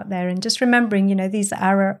people out there. And just remembering, these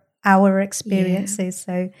are our experiences.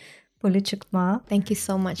 So, Bolo Chukma. Thank you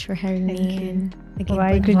so much for having me.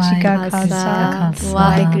 Waheguru Ji Ka Khalsa,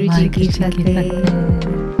 Waheguru Ji Ki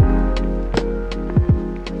Fateh.